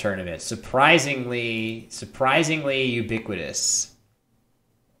lots of tournaments, surprisingly ubiquitous.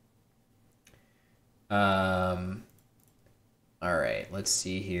 All right, let's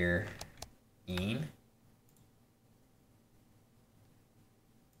see here.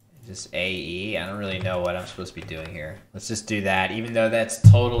 Just AE. I don't really know what I'm supposed to be doing here. Let's just do that, even though that's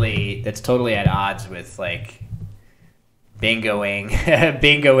totally at odds with like bingoing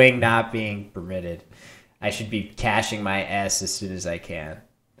not being permitted. I should be cashing my S as soon as I can.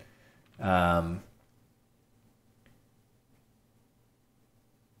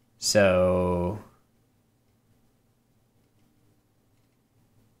 So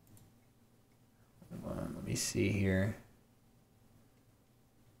hold on, let me see here.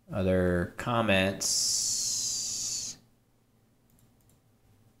 Other comments.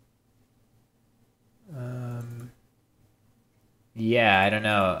 Yeah, I don't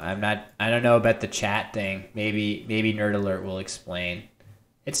know. I don't know about the chat thing. Maybe Nerd Alert will explain.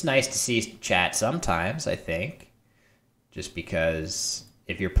 It's nice to see chat sometimes, I think. Just because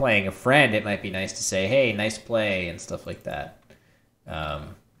if you're playing a friend, it might be nice to say, "Hey, nice play," and stuff like that.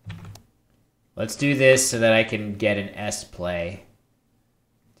 Let's do this so that I can get an S play.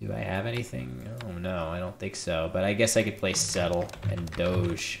 Do I have anything? Oh, no, I don't think so. But I guess I could play Settle and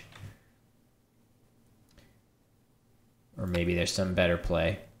Doge. Or maybe there's some better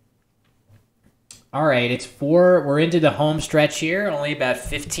play. All right, it's 4. We're into the home stretch here. Only about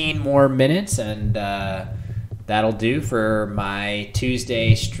 15 more minutes, and that'll do for my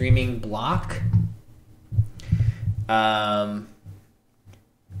Tuesday streaming block.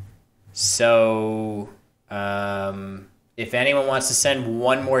 If anyone wants to send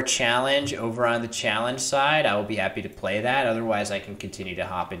one more challenge over on the challenge side, I will be happy to play that. Otherwise, I can continue to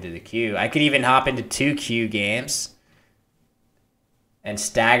hop into the queue. I could even hop into 2 queue games and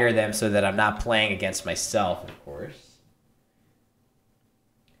stagger them so that I'm not playing against myself, of course.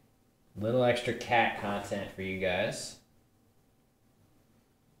 Little extra cat content for you guys.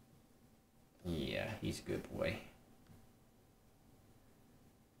 Yeah, he's a good boy.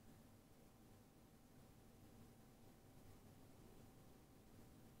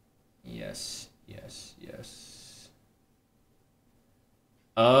 Yes.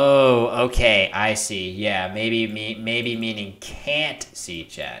 Oh, okay, I see. Yeah, maybe meaning can't see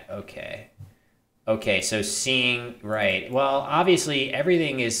chat. Okay, so seeing, right. Well, obviously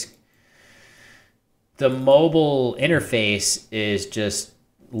everything is, the mobile interface is just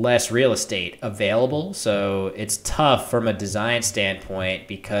less real estate available, so it's tough from a design standpoint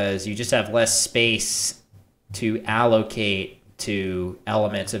because you just have less space to allocate to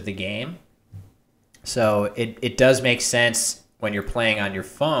elements of the game. So it does make sense when you're playing on your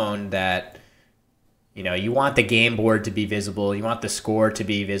phone that, you know, you want the game board to be visible, you want the score to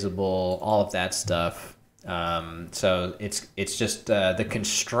be visible, all of that stuff. So it's just the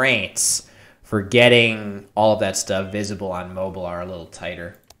constraints for getting all of that stuff visible on mobile are a little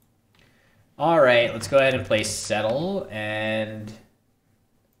tighter. All right, let's go ahead and play Settle, and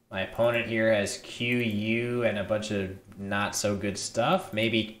my opponent here has QU and a bunch of not so good stuff.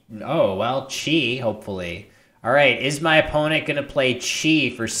 Maybe, oh, well, Chi, hopefully. All right, is my opponent going to play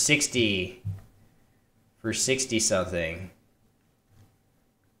Chi for 60? For 60 something.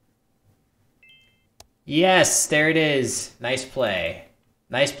 Yes, there it is. Nice play.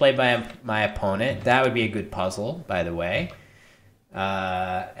 Nice play by my opponent. That would be a good puzzle, by the way.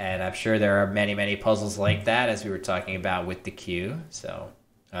 And I'm sure there are many, many puzzles like that, as we were talking about with the Q. So,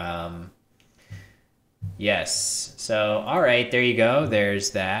 yes. So, all right, there you go.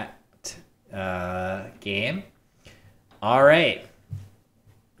 There's that game. All right.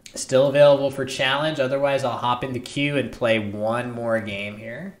 Still available for challenge. Otherwise, I'll hop in the queue and play one more game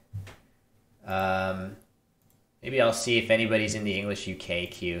here. Maybe I'll see if anybody's in the English UK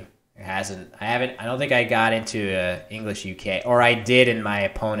queue. I don't think I got into English UK, or I did, and my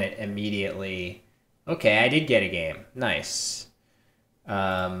opponent immediately. Okay, I did get a game. Nice.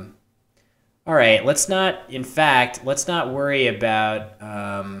 All right, let's not worry about,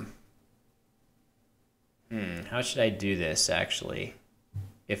 how should I do this, actually?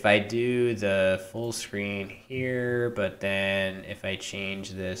 If I do the full screen here, but then if I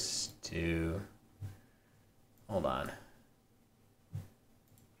change this to, hold on.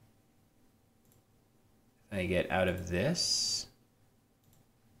 I get out of this.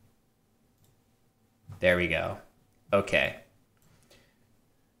 There we go. Okay.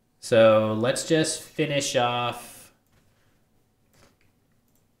 So let's just finish off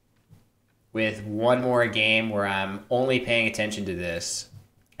with one more game where I'm only paying attention to this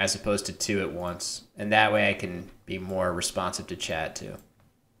as opposed to two at once. And that way I can be more responsive to chat too.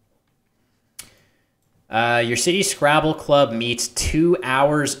 Your city Scrabble club meets 2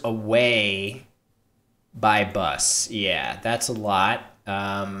 hours away by bus. Yeah, that's a lot.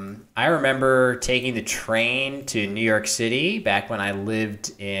 I remember taking the train to New York City back when I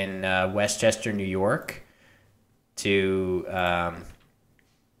lived in Westchester, New York, to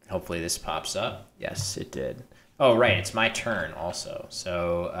hopefully this pops up. Yes, it did. Oh, right, it's my turn also.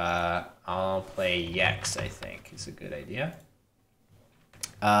 So I'll play Yex, I think, is a good idea.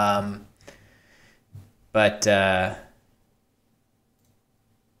 But I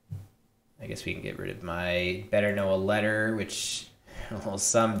guess we can get rid of my better know a letter, which, well,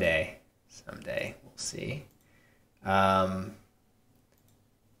 someday we'll see. And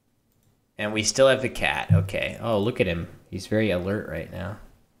we still have the cat. Okay. Oh, look at him. He's very alert right now.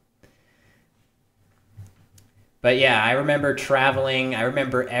 But yeah, I remember traveling. I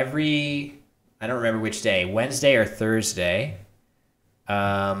remember I don't remember which day, Wednesday or Thursday.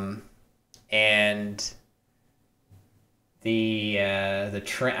 And the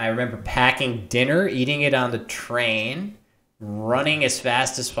train, I remember packing dinner, eating it on the train, running as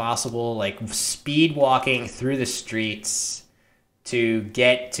fast as possible, like speed walking through the streets to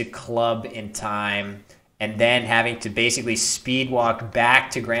get to club in time, and then having to basically speed walk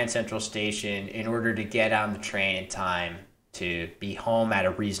back to Grand Central Station in order to get on the train in time to be home at a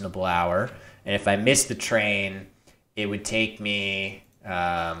reasonable hour. And if I missed the train, it would take me,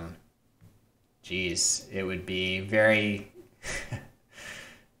 it would be very,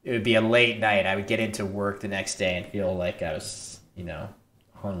 it would be a late night. I would get into work the next day and feel like I was,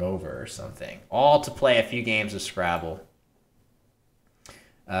 hungover or something. All to play a few games of Scrabble.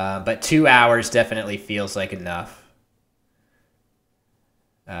 But 2 hours definitely feels like enough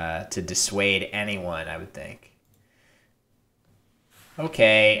to dissuade anyone, I would think.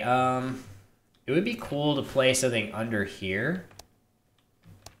 Okay, it would be cool to play something under here.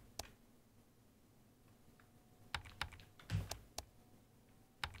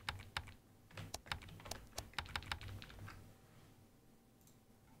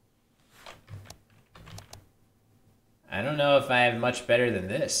 I don't know if I have much better than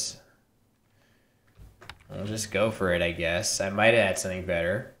this. I'll just go for it, I guess. I might have had something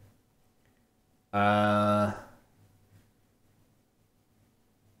better.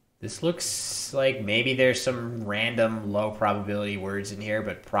 This looks like maybe there's some random low probability words in here,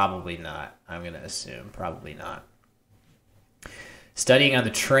 but probably not. I'm going to assume probably not. Studying on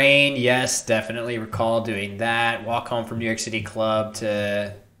the train, yes, definitely recall doing that. Walk home from New York City Club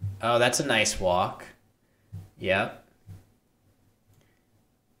to... Oh, that's a nice walk. Yep.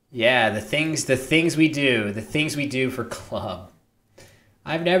 Yeah, the things we do for club.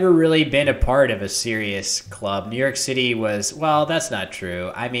 I've never really been a part of a serious club. New York City was, well, that's not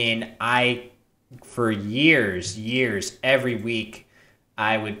true. I mean, for years, every week,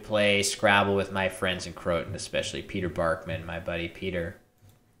 I would play Scrabble with my friends in Croton, especially Peter Barkman, my buddy Peter.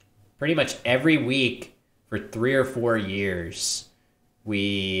 Pretty much every week for 3 or 4 years,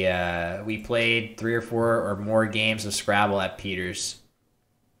 we played 3 or 4 or more games of Scrabble at Peter's.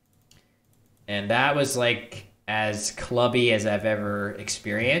 And that was like as clubby as I've ever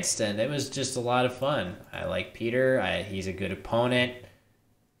experienced, and it was just a lot of fun. I like Peter. He's a good opponent.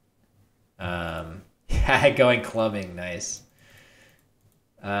 Going clubbing, nice.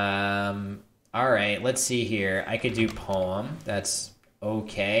 All right, let's see here. I could do poem. That's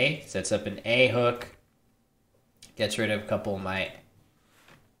okay. Sets up an A hook. Gets rid of a couple of my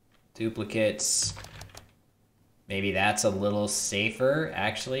duplicates. Maybe that's a little safer,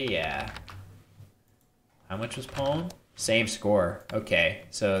 actually. Yeah. How much was poem? Same score. Okay,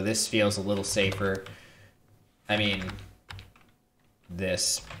 so this feels a little safer. I mean,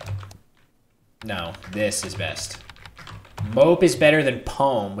 this. No, this is best. Mope is better than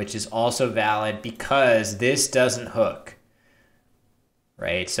poem, which is also valid because this doesn't hook.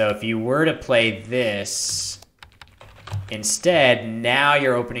 Right? So if you were to play this instead, now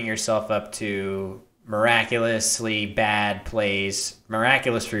you're opening yourself up to miraculously bad plays,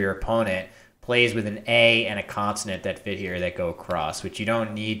 miraculous for your opponent, plays with an A and a consonant that fit here that go across, which you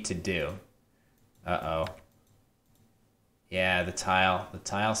don't need to do. Uh-oh. Yeah, the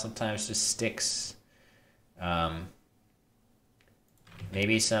tile sometimes just sticks.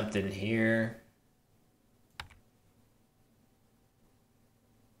 Maybe something here.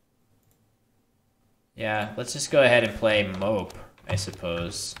 Yeah, let's just go ahead and play Mope, I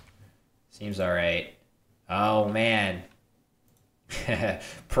suppose. Seems all right. Oh, man.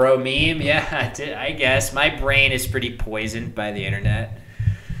 Pro meme? Yeah, I guess. My brain is pretty poisoned by the internet.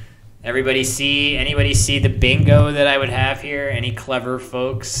 Anybody see the bingo that I would have here? Any clever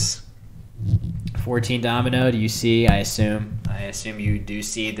folks? 14 domino, do you see? I assume you do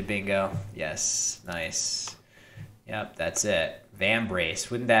see the bingo. Yes, nice. Yep, that's it.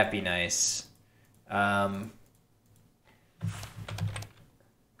 Vambrace, wouldn't that be nice? I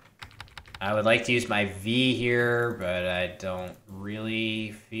would like to use my V here, but I don't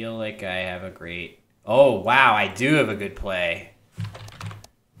really feel like I have a great... Oh, wow, I do have a good play.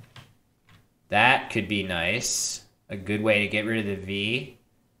 That could be nice. A good way to get rid of the V.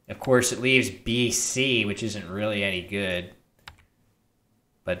 Of course, it leaves BC, which isn't really any good.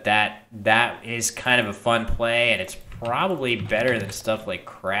 But that is kind of a fun play, and it's probably better than stuff like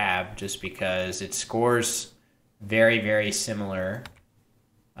Crab, just because it scores very, very similar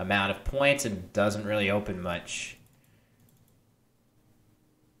amount of points and doesn't really open much.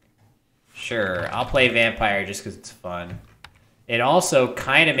 Sure, I'll play Vampire just because it's fun. It also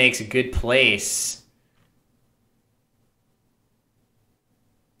kind of makes a good place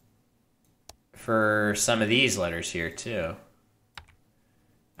for some of these letters here, too.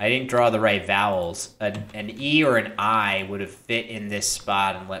 I didn't draw the right vowels. An E or an I would have fit in this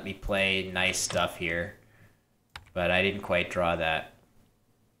spot and let me play nice stuff here. But I didn't quite draw that.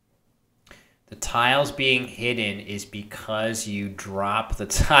 The tiles being hidden is because you drop the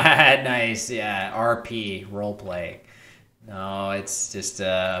tile. Nice, yeah. RP, roleplay. No, it's just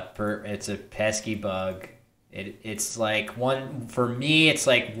it's a pesky bug. It's like for me, it's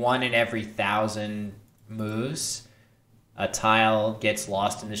like 1 in every 1,000 moves. A tile gets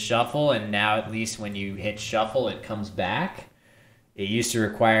lost in the shuffle, and now at least when you hit shuffle, it comes back. It used to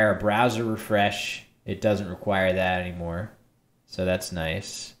require a browser refresh. It doesn't require that anymore. So that's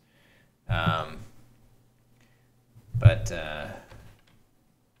nice.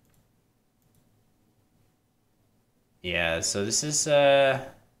 Yeah, so this is kind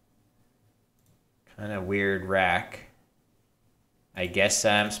of weird rack. I guess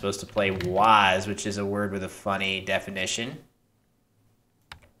I'm supposed to play was, which is a word with a funny definition.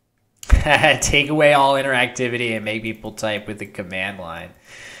 Take away all interactivity and make people type with the command line.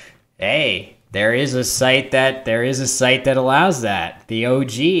 Hey, there is a site that allows that. The OG,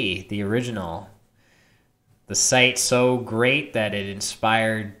 the original. The site so great that it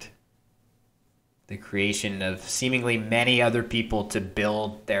inspired the creation of seemingly many other people to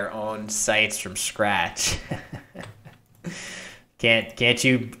build their own sites from scratch. Can't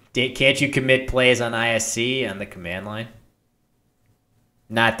you commit plays on ISC on the command line?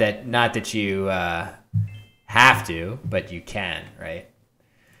 Not that you have to, but you can, right?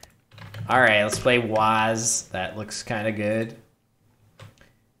 All right, let's play Waz. That looks kind of good.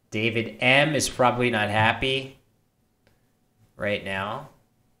 David M is probably not happy right now,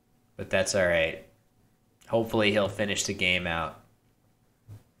 but that's all right. Hopefully he'll finish the game out.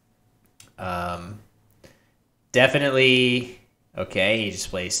 Definitely. Okay, he just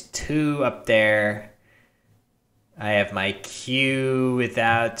plays 2 up there. I have my Q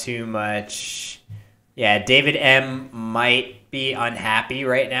without too much. Yeah, David M might be unhappy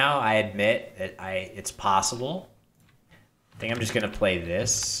right now. I admit that it's possible. I think I'm just going to play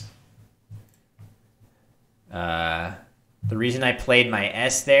this. The reason I played my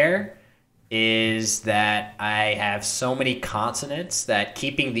S there is that I have so many consonants that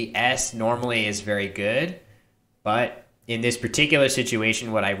keeping the S normally is very good, but in this particular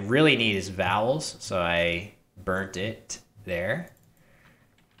situation, what I really need is vowels, so I burnt it there.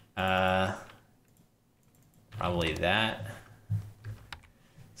 Probably that.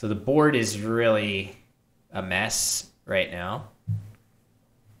 So the board is really a mess right now,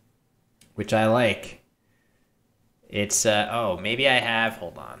 which I like. It's, oh, maybe I have,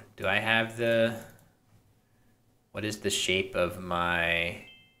 hold on. Do I have what is the shape of my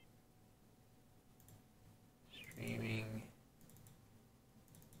streaming?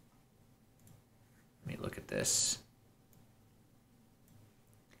 Let me look at this.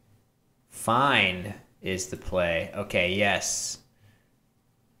 Find is the play. Okay, yes.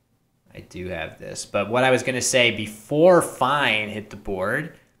 I do have this. But what I was going to say before find hit the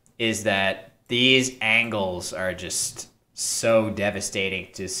board is that these angles are just so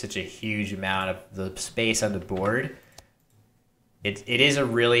devastating to such a huge amount of the space on the board. It is a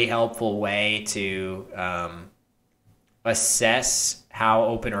really helpful way to assess how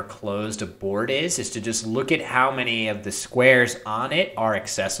open or closed a board is to just look at how many of the squares on it are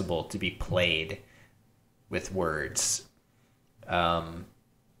accessible to be played with words.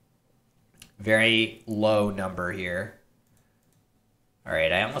 Very low number here. All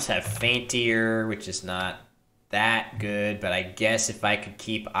right, I almost have faintier, which is not that good, but I guess if I could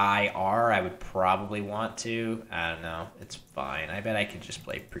keep IR, I would probably want to. I don't know. It's fine. I bet I could just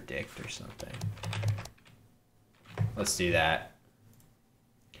play predict or something. Let's do that.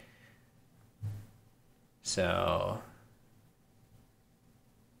 So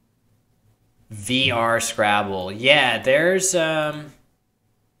VR Scrabble. Yeah, there's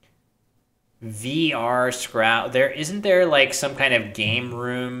VR Scrabble. Isn't there like some kind of game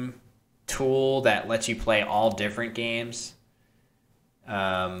room tool that lets you play all different games?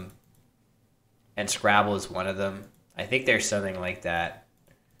 And Scrabble is one of them. I think there's something like that.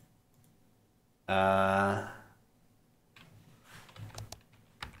 Well,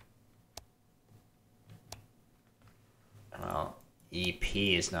 EP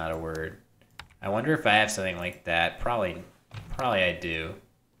is not a word. I wonder if I have something like that. Probably I do.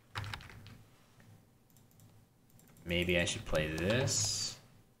 Maybe I should play this.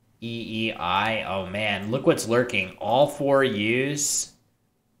 EEI. Oh man, look what's lurking. All 4 U's.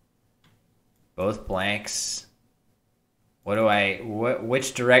 Both blanks.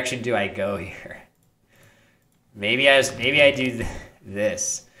 Which direction do I go here? Maybe I do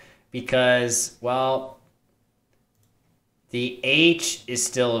this. Because, well, the H is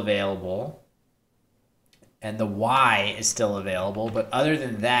still available. And the Y is still available. But other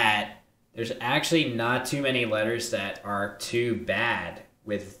than that, there's actually not too many letters that are too bad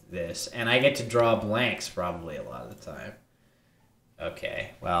with this. And I get to draw blanks probably a lot of the time.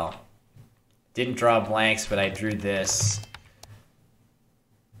 Okay, well, didn't draw blanks, but I drew this.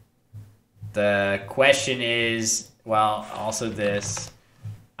 The question is, well, also this.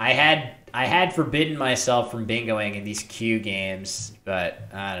 I had forbidden myself from bingoing in these Q games, but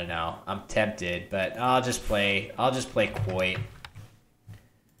I don't know. I'm tempted, but I'll just play Quoit.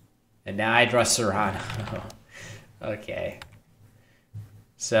 And now I draw Serrano. Okay.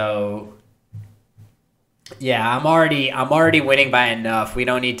 So yeah, I'm already winning by enough. We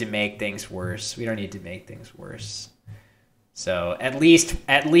don't need to make things worse. So at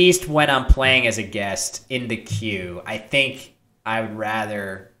least when I'm playing as a guest in the queue, I think I would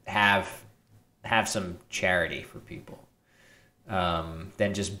rather have some charity for people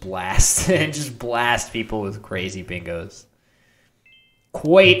than just blast people with crazy bingos.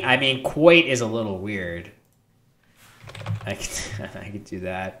 Quoit is a little weird. I could do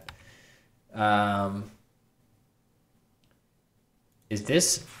that. Is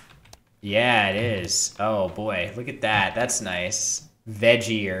this? Yeah, it is. Oh boy, look at that. That's nice.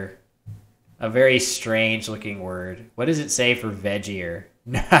 Veggier. A very strange looking word. What does it say for veggier?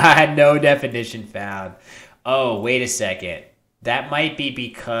 No definition found. Oh, wait a second. That might be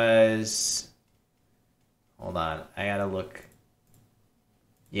because... Hold on. I gotta look.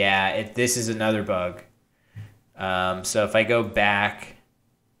 Yeah, this is another bug. So if I go back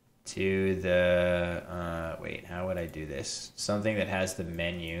to the... wait, how would I do this? Something that has the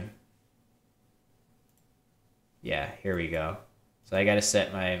menu. Yeah, here we go. So I gotta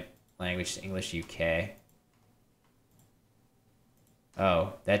set my language to English UK.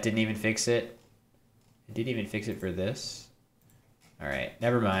 Oh, that didn't even fix it? It didn't even fix it for this? Alright,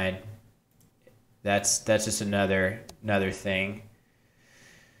 never mind. That's just another thing.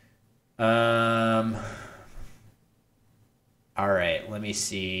 Alright, let me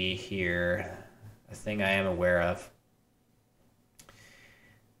see here. A thing I am aware of.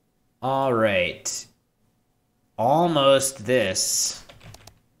 All right. Almost this.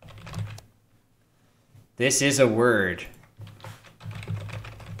 This is a word.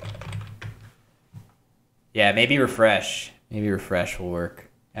 Yeah, maybe refresh. Maybe refresh will work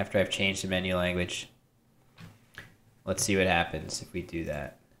after I've changed the menu language. Let's see what happens if we do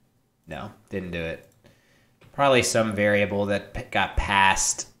that. No, didn't do it. Probably some variable that got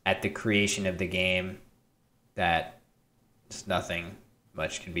passed at the creation of the game that just nothing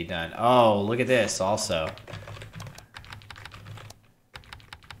much can be done. Oh, look at this also.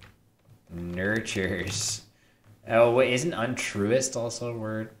 Nurtures. Oh, wait, isn't untruest also a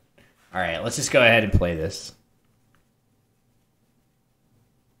word? All right, let's just go ahead and play this.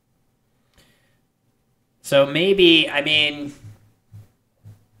 So maybe, I mean,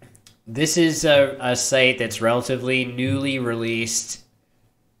 this is a site that's relatively newly released.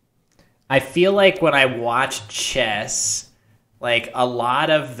 I feel like when I watch chess, like a lot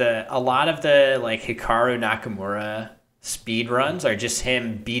of the like Hikaru Nakamura speed runs are just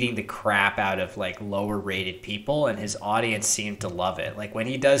him beating the crap out of like lower rated people, and his audience seemed to love it. Like when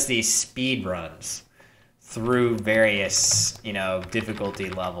he does these speed runs through various, difficulty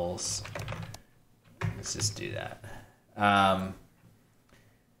levels. Let's just do that.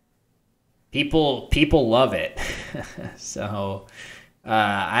 People love it. So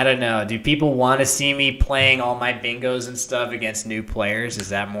I don't know. Do people want to see me playing all my bingos and stuff against new players? Is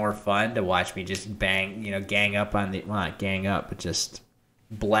that more fun to watch me just gang up on the, well, not gang up, but just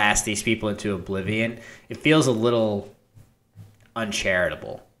blast these people into oblivion? It feels a little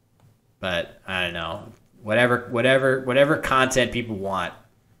uncharitable, but I don't know. Whatever content people want,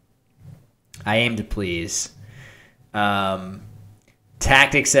 I aim to please.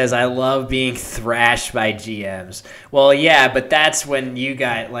 Tactic says, I love being thrashed by GMs. Well, yeah, but that's when you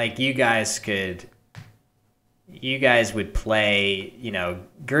guys would play,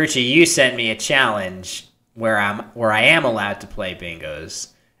 Gertrude, you sent me a challenge where I am allowed to play bingos,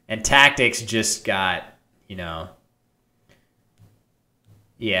 and Tactics just got,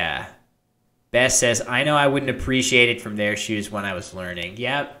 yeah. Bess says, I know I wouldn't appreciate it from their shoes when I was learning.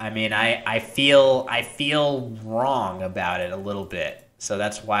 Yep, I mean, I feel wrong about it a little bit. So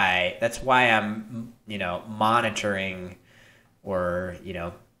that's why I'm, monitoring or,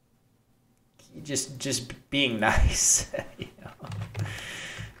 just being nice,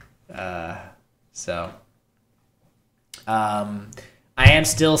 I am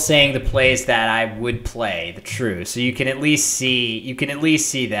still saying the plays that I would play, the true. So you can at least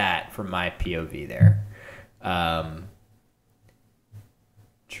see that from my POV there.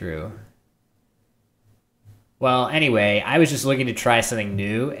 True. Well, anyway, I was just looking to try something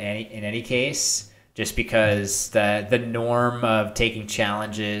new in any case, just because the norm of taking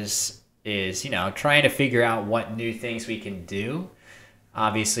challenges is, trying to figure out what new things we can do.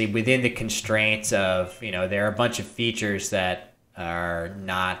 Obviously, within the constraints of, there are a bunch of features that are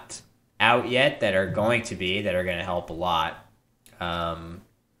not out yet that are going to help a lot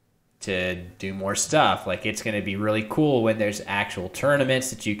to do more stuff. Like, it's going to be really cool when there's actual tournaments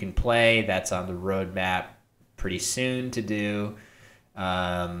that you can play. That's on the roadmap pretty soon to do.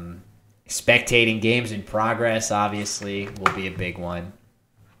 Spectating games in progress, obviously, will be a big one.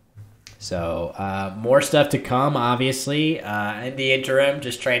 So more stuff to come, obviously. In the interim,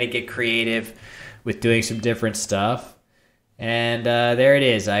 just trying to get creative with doing some different stuff. And there it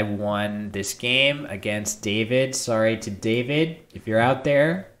is. I won this game against David. Sorry to David. If you're out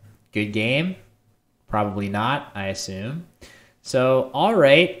there, good game. Probably not, I assume. So, all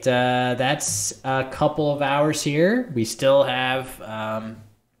right. That's a couple of hours here. We still have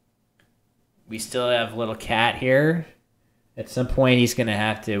little cat here. At some point, he's going to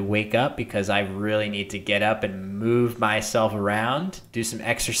have to wake up because I really need to get up and move myself around, do some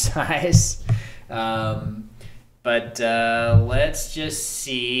exercise. But let's just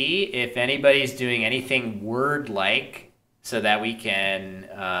see if anybody's doing anything word-like so that we can...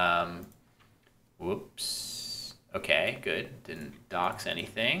 whoops. Okay, good. Didn't dox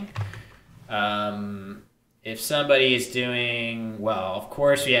anything. If somebody is doing... Well, of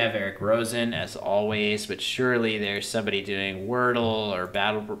course we have Eric Rosen, as always, but surely there's somebody doing Wordle or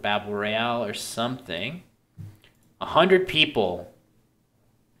Babel Royale or something. 100 people.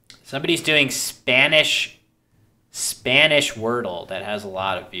 Somebody's doing Spanish Wordle that has a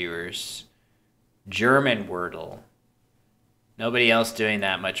lot of viewers. German Wordle. Nobody else doing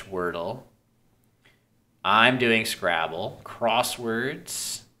that much Wordle. I'm doing Scrabble.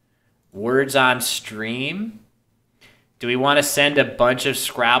 Crosswords. Words on stream. Do we want to send a bunch of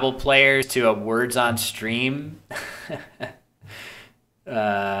Scrabble players to a Words on stream?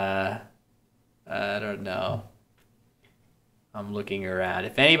 I don't know. I'm looking around.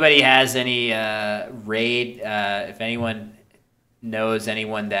 If anybody has any raid, if anyone knows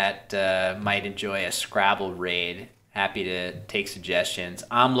anyone that might enjoy a Scrabble raid, happy to take suggestions.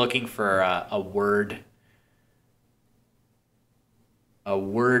 I'm looking for a word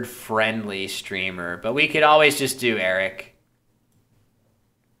friendly streamer, but we could always just do Eric.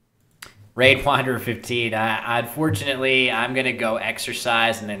 Raid Wanderer 15. Unfortunately, I'm gonna go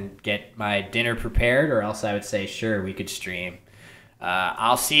exercise and then get my dinner prepared, or else I would say sure we could stream.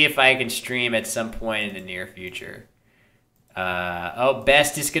 I'll see if I can stream at some point in the near future. Oh,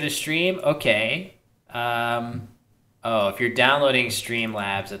 Best is gonna stream. Okay. Oh, if you're downloading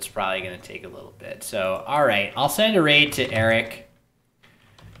Streamlabs, that's probably gonna take a little bit. So, all right, I'll send a raid to Eric.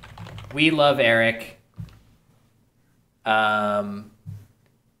 We love Eric.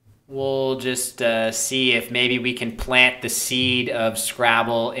 We'll just see if maybe we can plant the seed of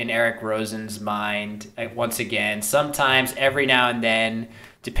Scrabble in Eric Rosen's mind once again. Sometimes, every now and then,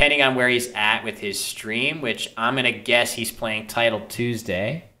 depending on where he's at with his stream, which I'm going to guess he's playing Title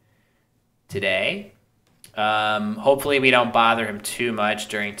Tuesday today. Hopefully we don't bother him too much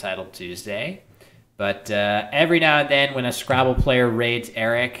during Title Tuesday. But every now and then when a Scrabble player raids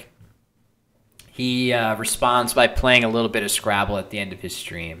Eric, he responds by playing a little bit of Scrabble at the end of his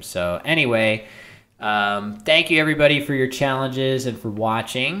stream. So anyway, thank you everybody for your challenges and for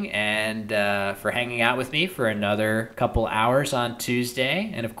watching and for hanging out with me for another couple hours on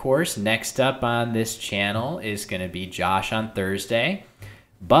Tuesday. And of course, next up on this channel is going to be Josh on Thursday.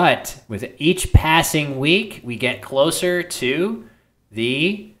 But with each passing week, we get closer to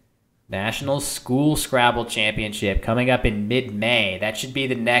the National School Scrabble Championship coming up in mid-May. That should be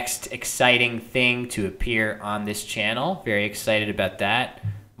the next exciting thing to appear on this channel. Very excited about that.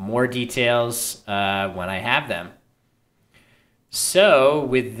 More details when I have them. So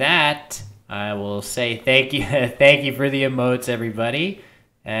with that, I will say thank you, thank you for the emotes, everybody.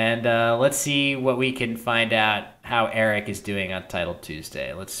 And let's see what we can find out how Eric is doing on Title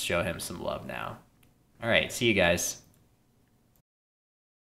Tuesday. Let's show him some love now. All right, see you guys.